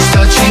days,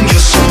 touching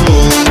your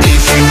soul.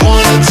 If you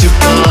wanted to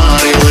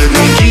party, let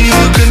me give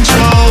you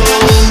control.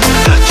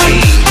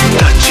 Touching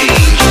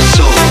your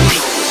soul.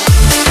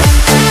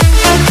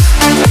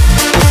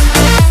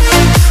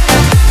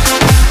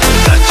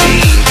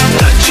 Touching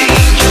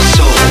your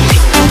soul.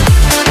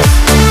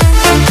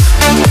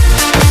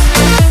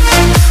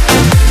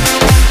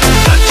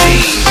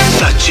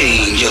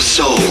 Touching your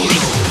soul.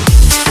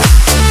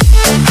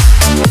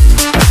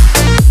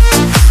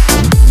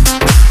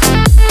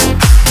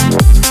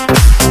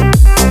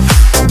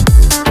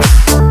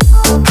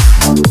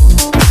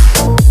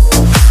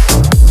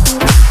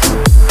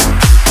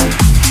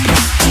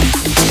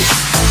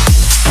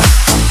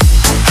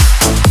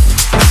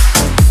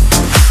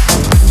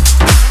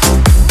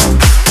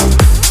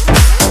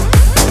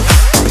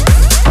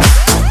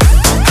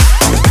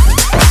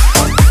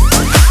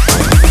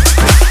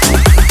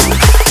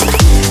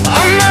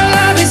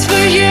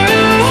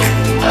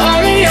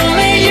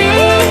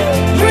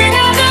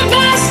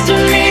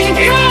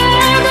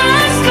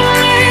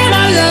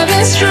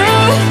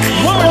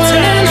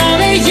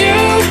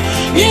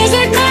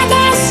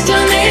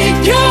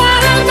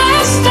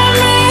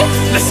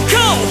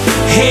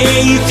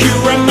 If you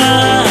are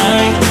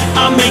mine,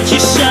 I'll make you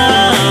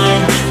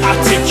shine.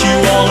 I'll take you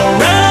all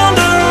around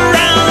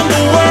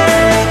the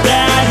world.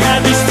 That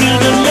happy still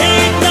the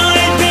late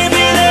night,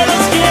 baby, let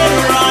us get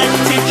right.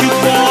 Take you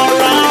for a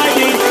ride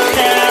in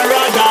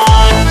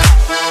paradise.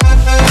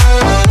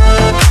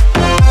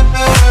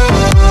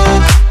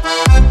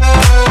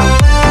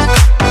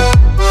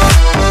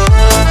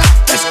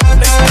 Let's go.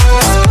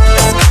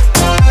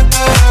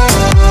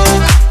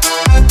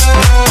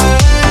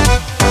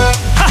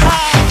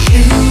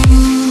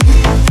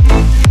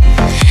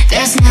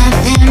 There's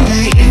nothing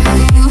but you.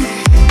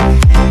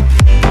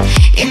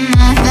 In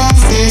my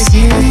thoughts there's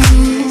you.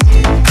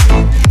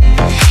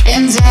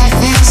 And I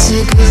feel so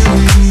good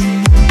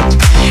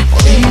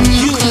when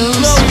you're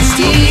close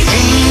to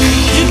me.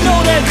 You know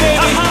that,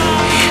 baby.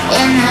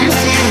 When I'm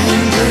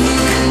feeling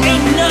blue,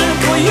 Ain't nothing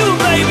for you,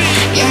 baby.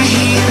 you're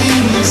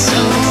healing my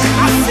soul.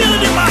 I feel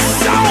it in my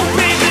soul,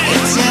 baby. You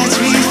touch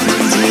me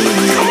from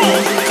deep.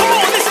 Come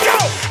on, let's go.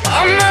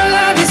 All my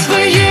love is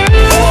for you.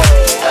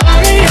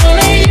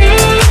 Only you.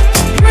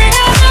 Bring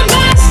out the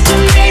best of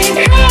me.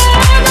 You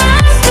are the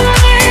best of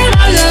me.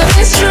 My love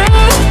is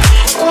true.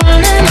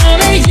 One and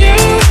only you.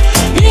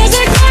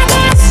 Music my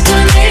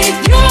destiny.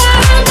 You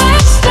are the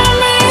best of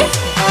me.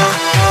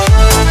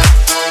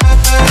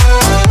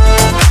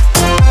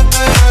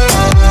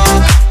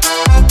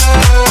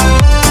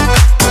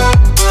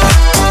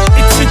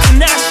 It's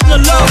international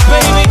love,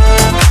 baby.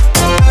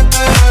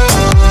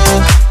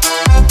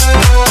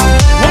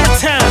 One more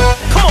time,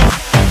 come on.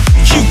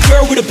 Cute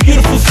girl with a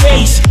beautiful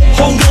face.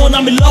 Hold on,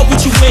 I'm in love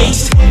with your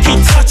waist.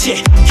 Can't touch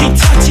it,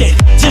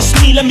 Just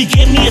me, let me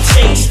get me a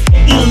taste.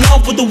 In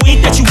love with the way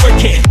that you work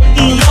it.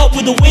 In love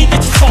with the way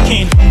that you're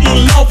talking.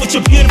 In love with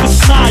your beautiful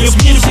smile, your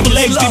beautiful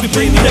legs, baby,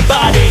 bring me the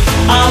body.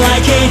 I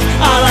like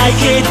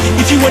it.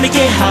 If you wanna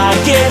get high,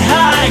 get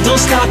high. Don't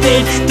stop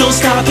it.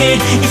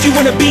 If you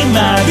wanna be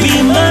mine,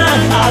 be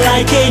mine. I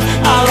like it.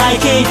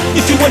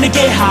 If you wanna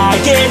get high,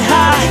 get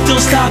high.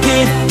 Don't stop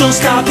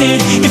it.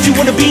 If you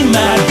wanna be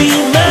mine, be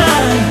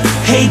mine.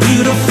 Hey,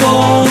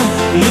 beautiful,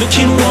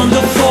 looking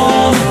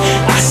wonderful.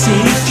 I say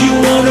if you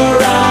wanna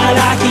ride,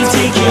 I can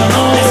take you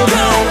home.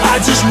 I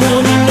just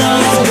wanna know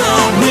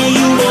where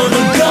you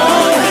wanna go.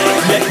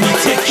 Let me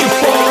take you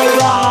for a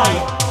ride.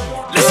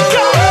 Let's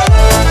go.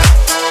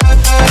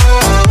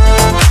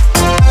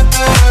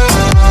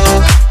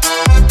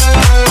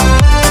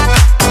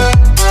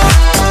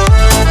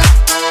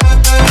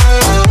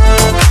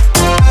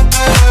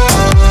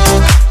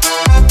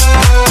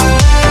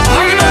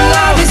 All my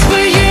love is for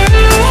you.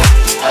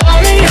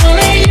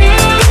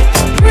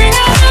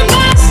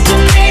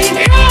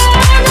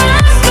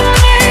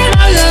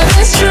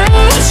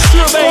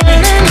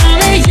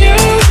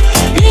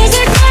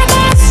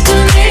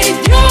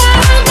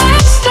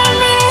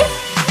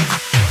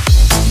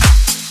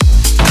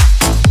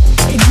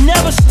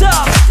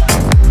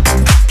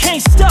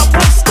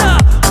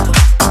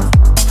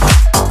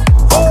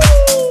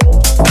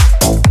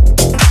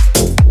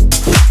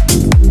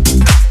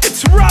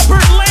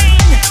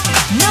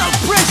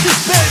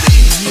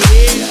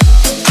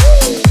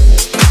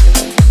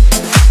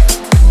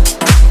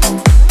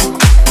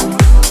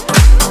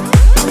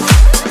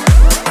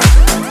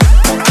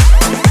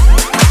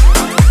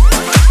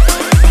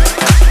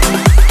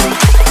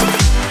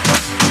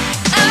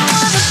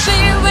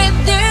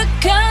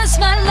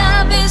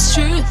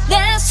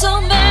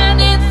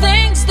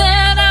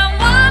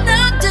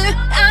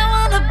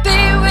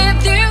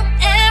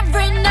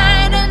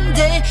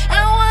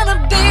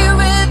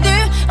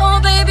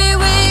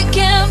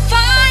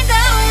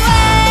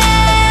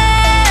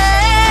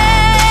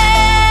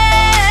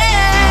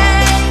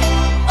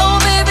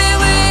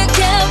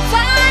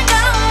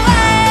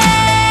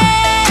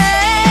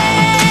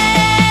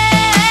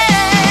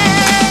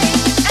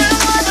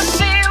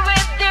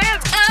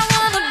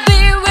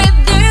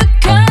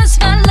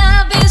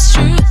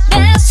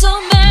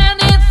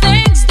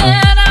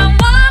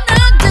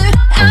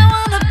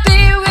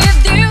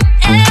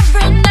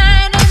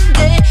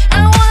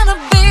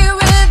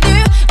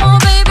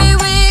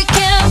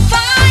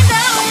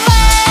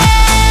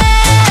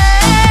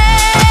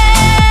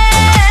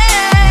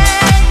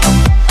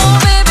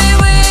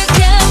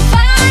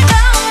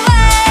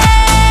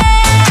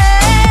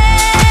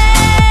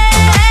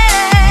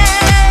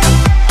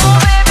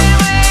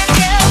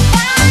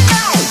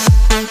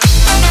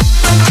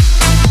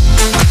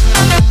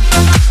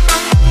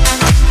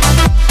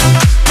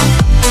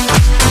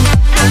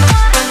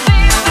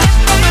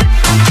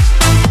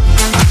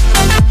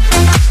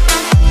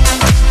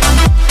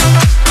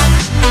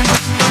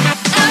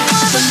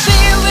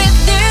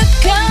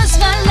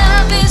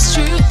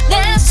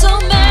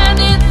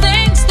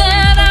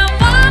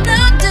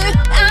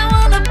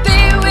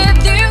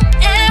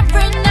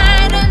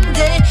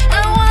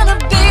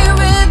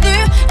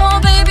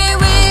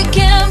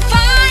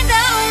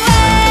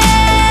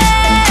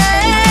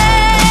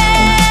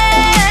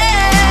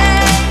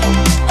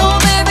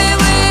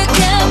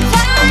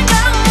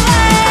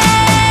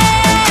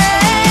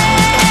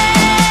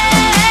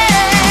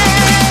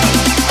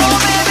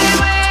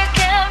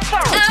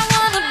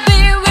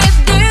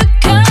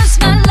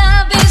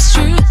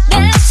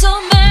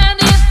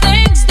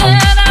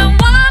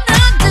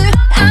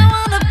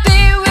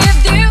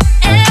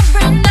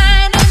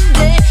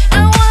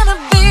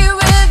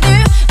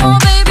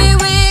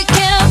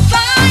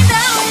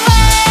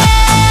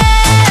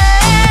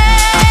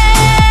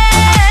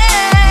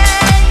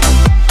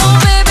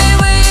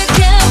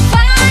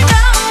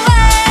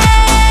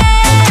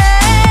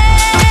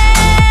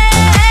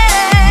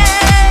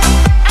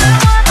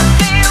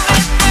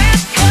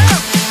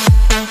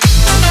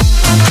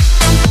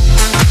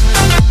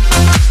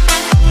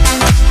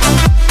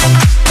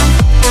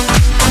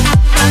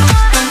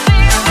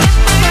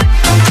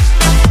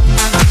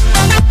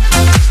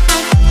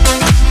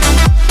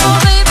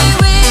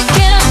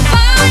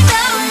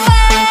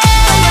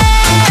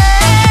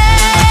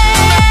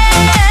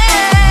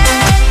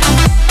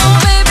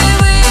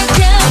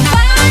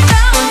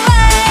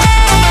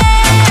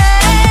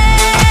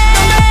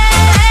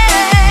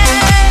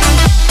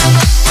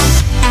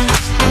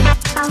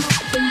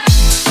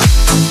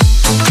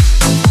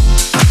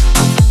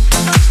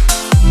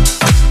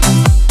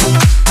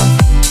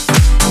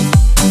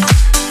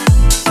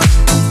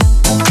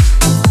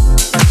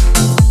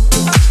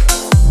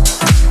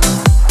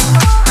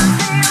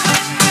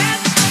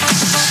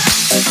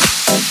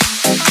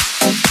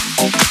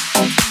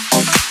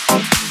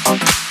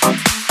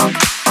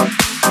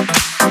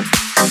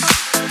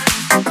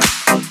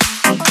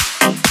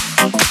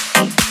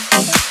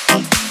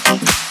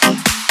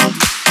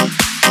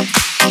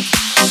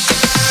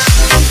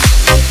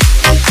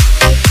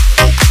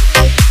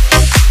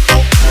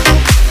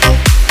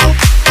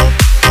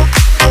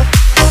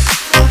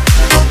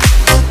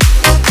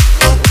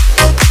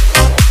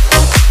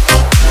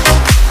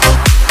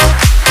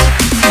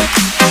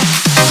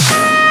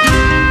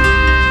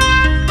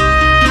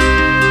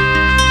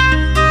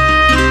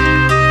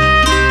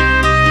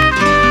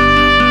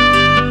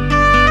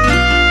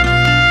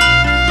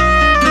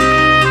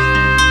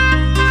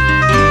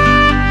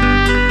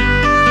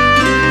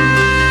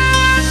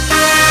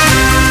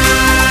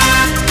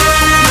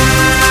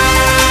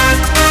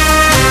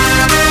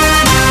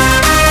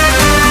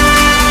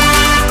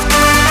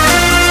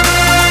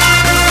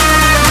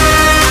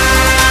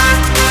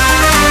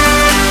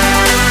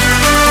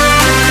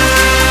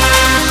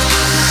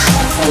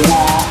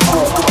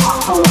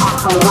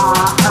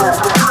 Hola.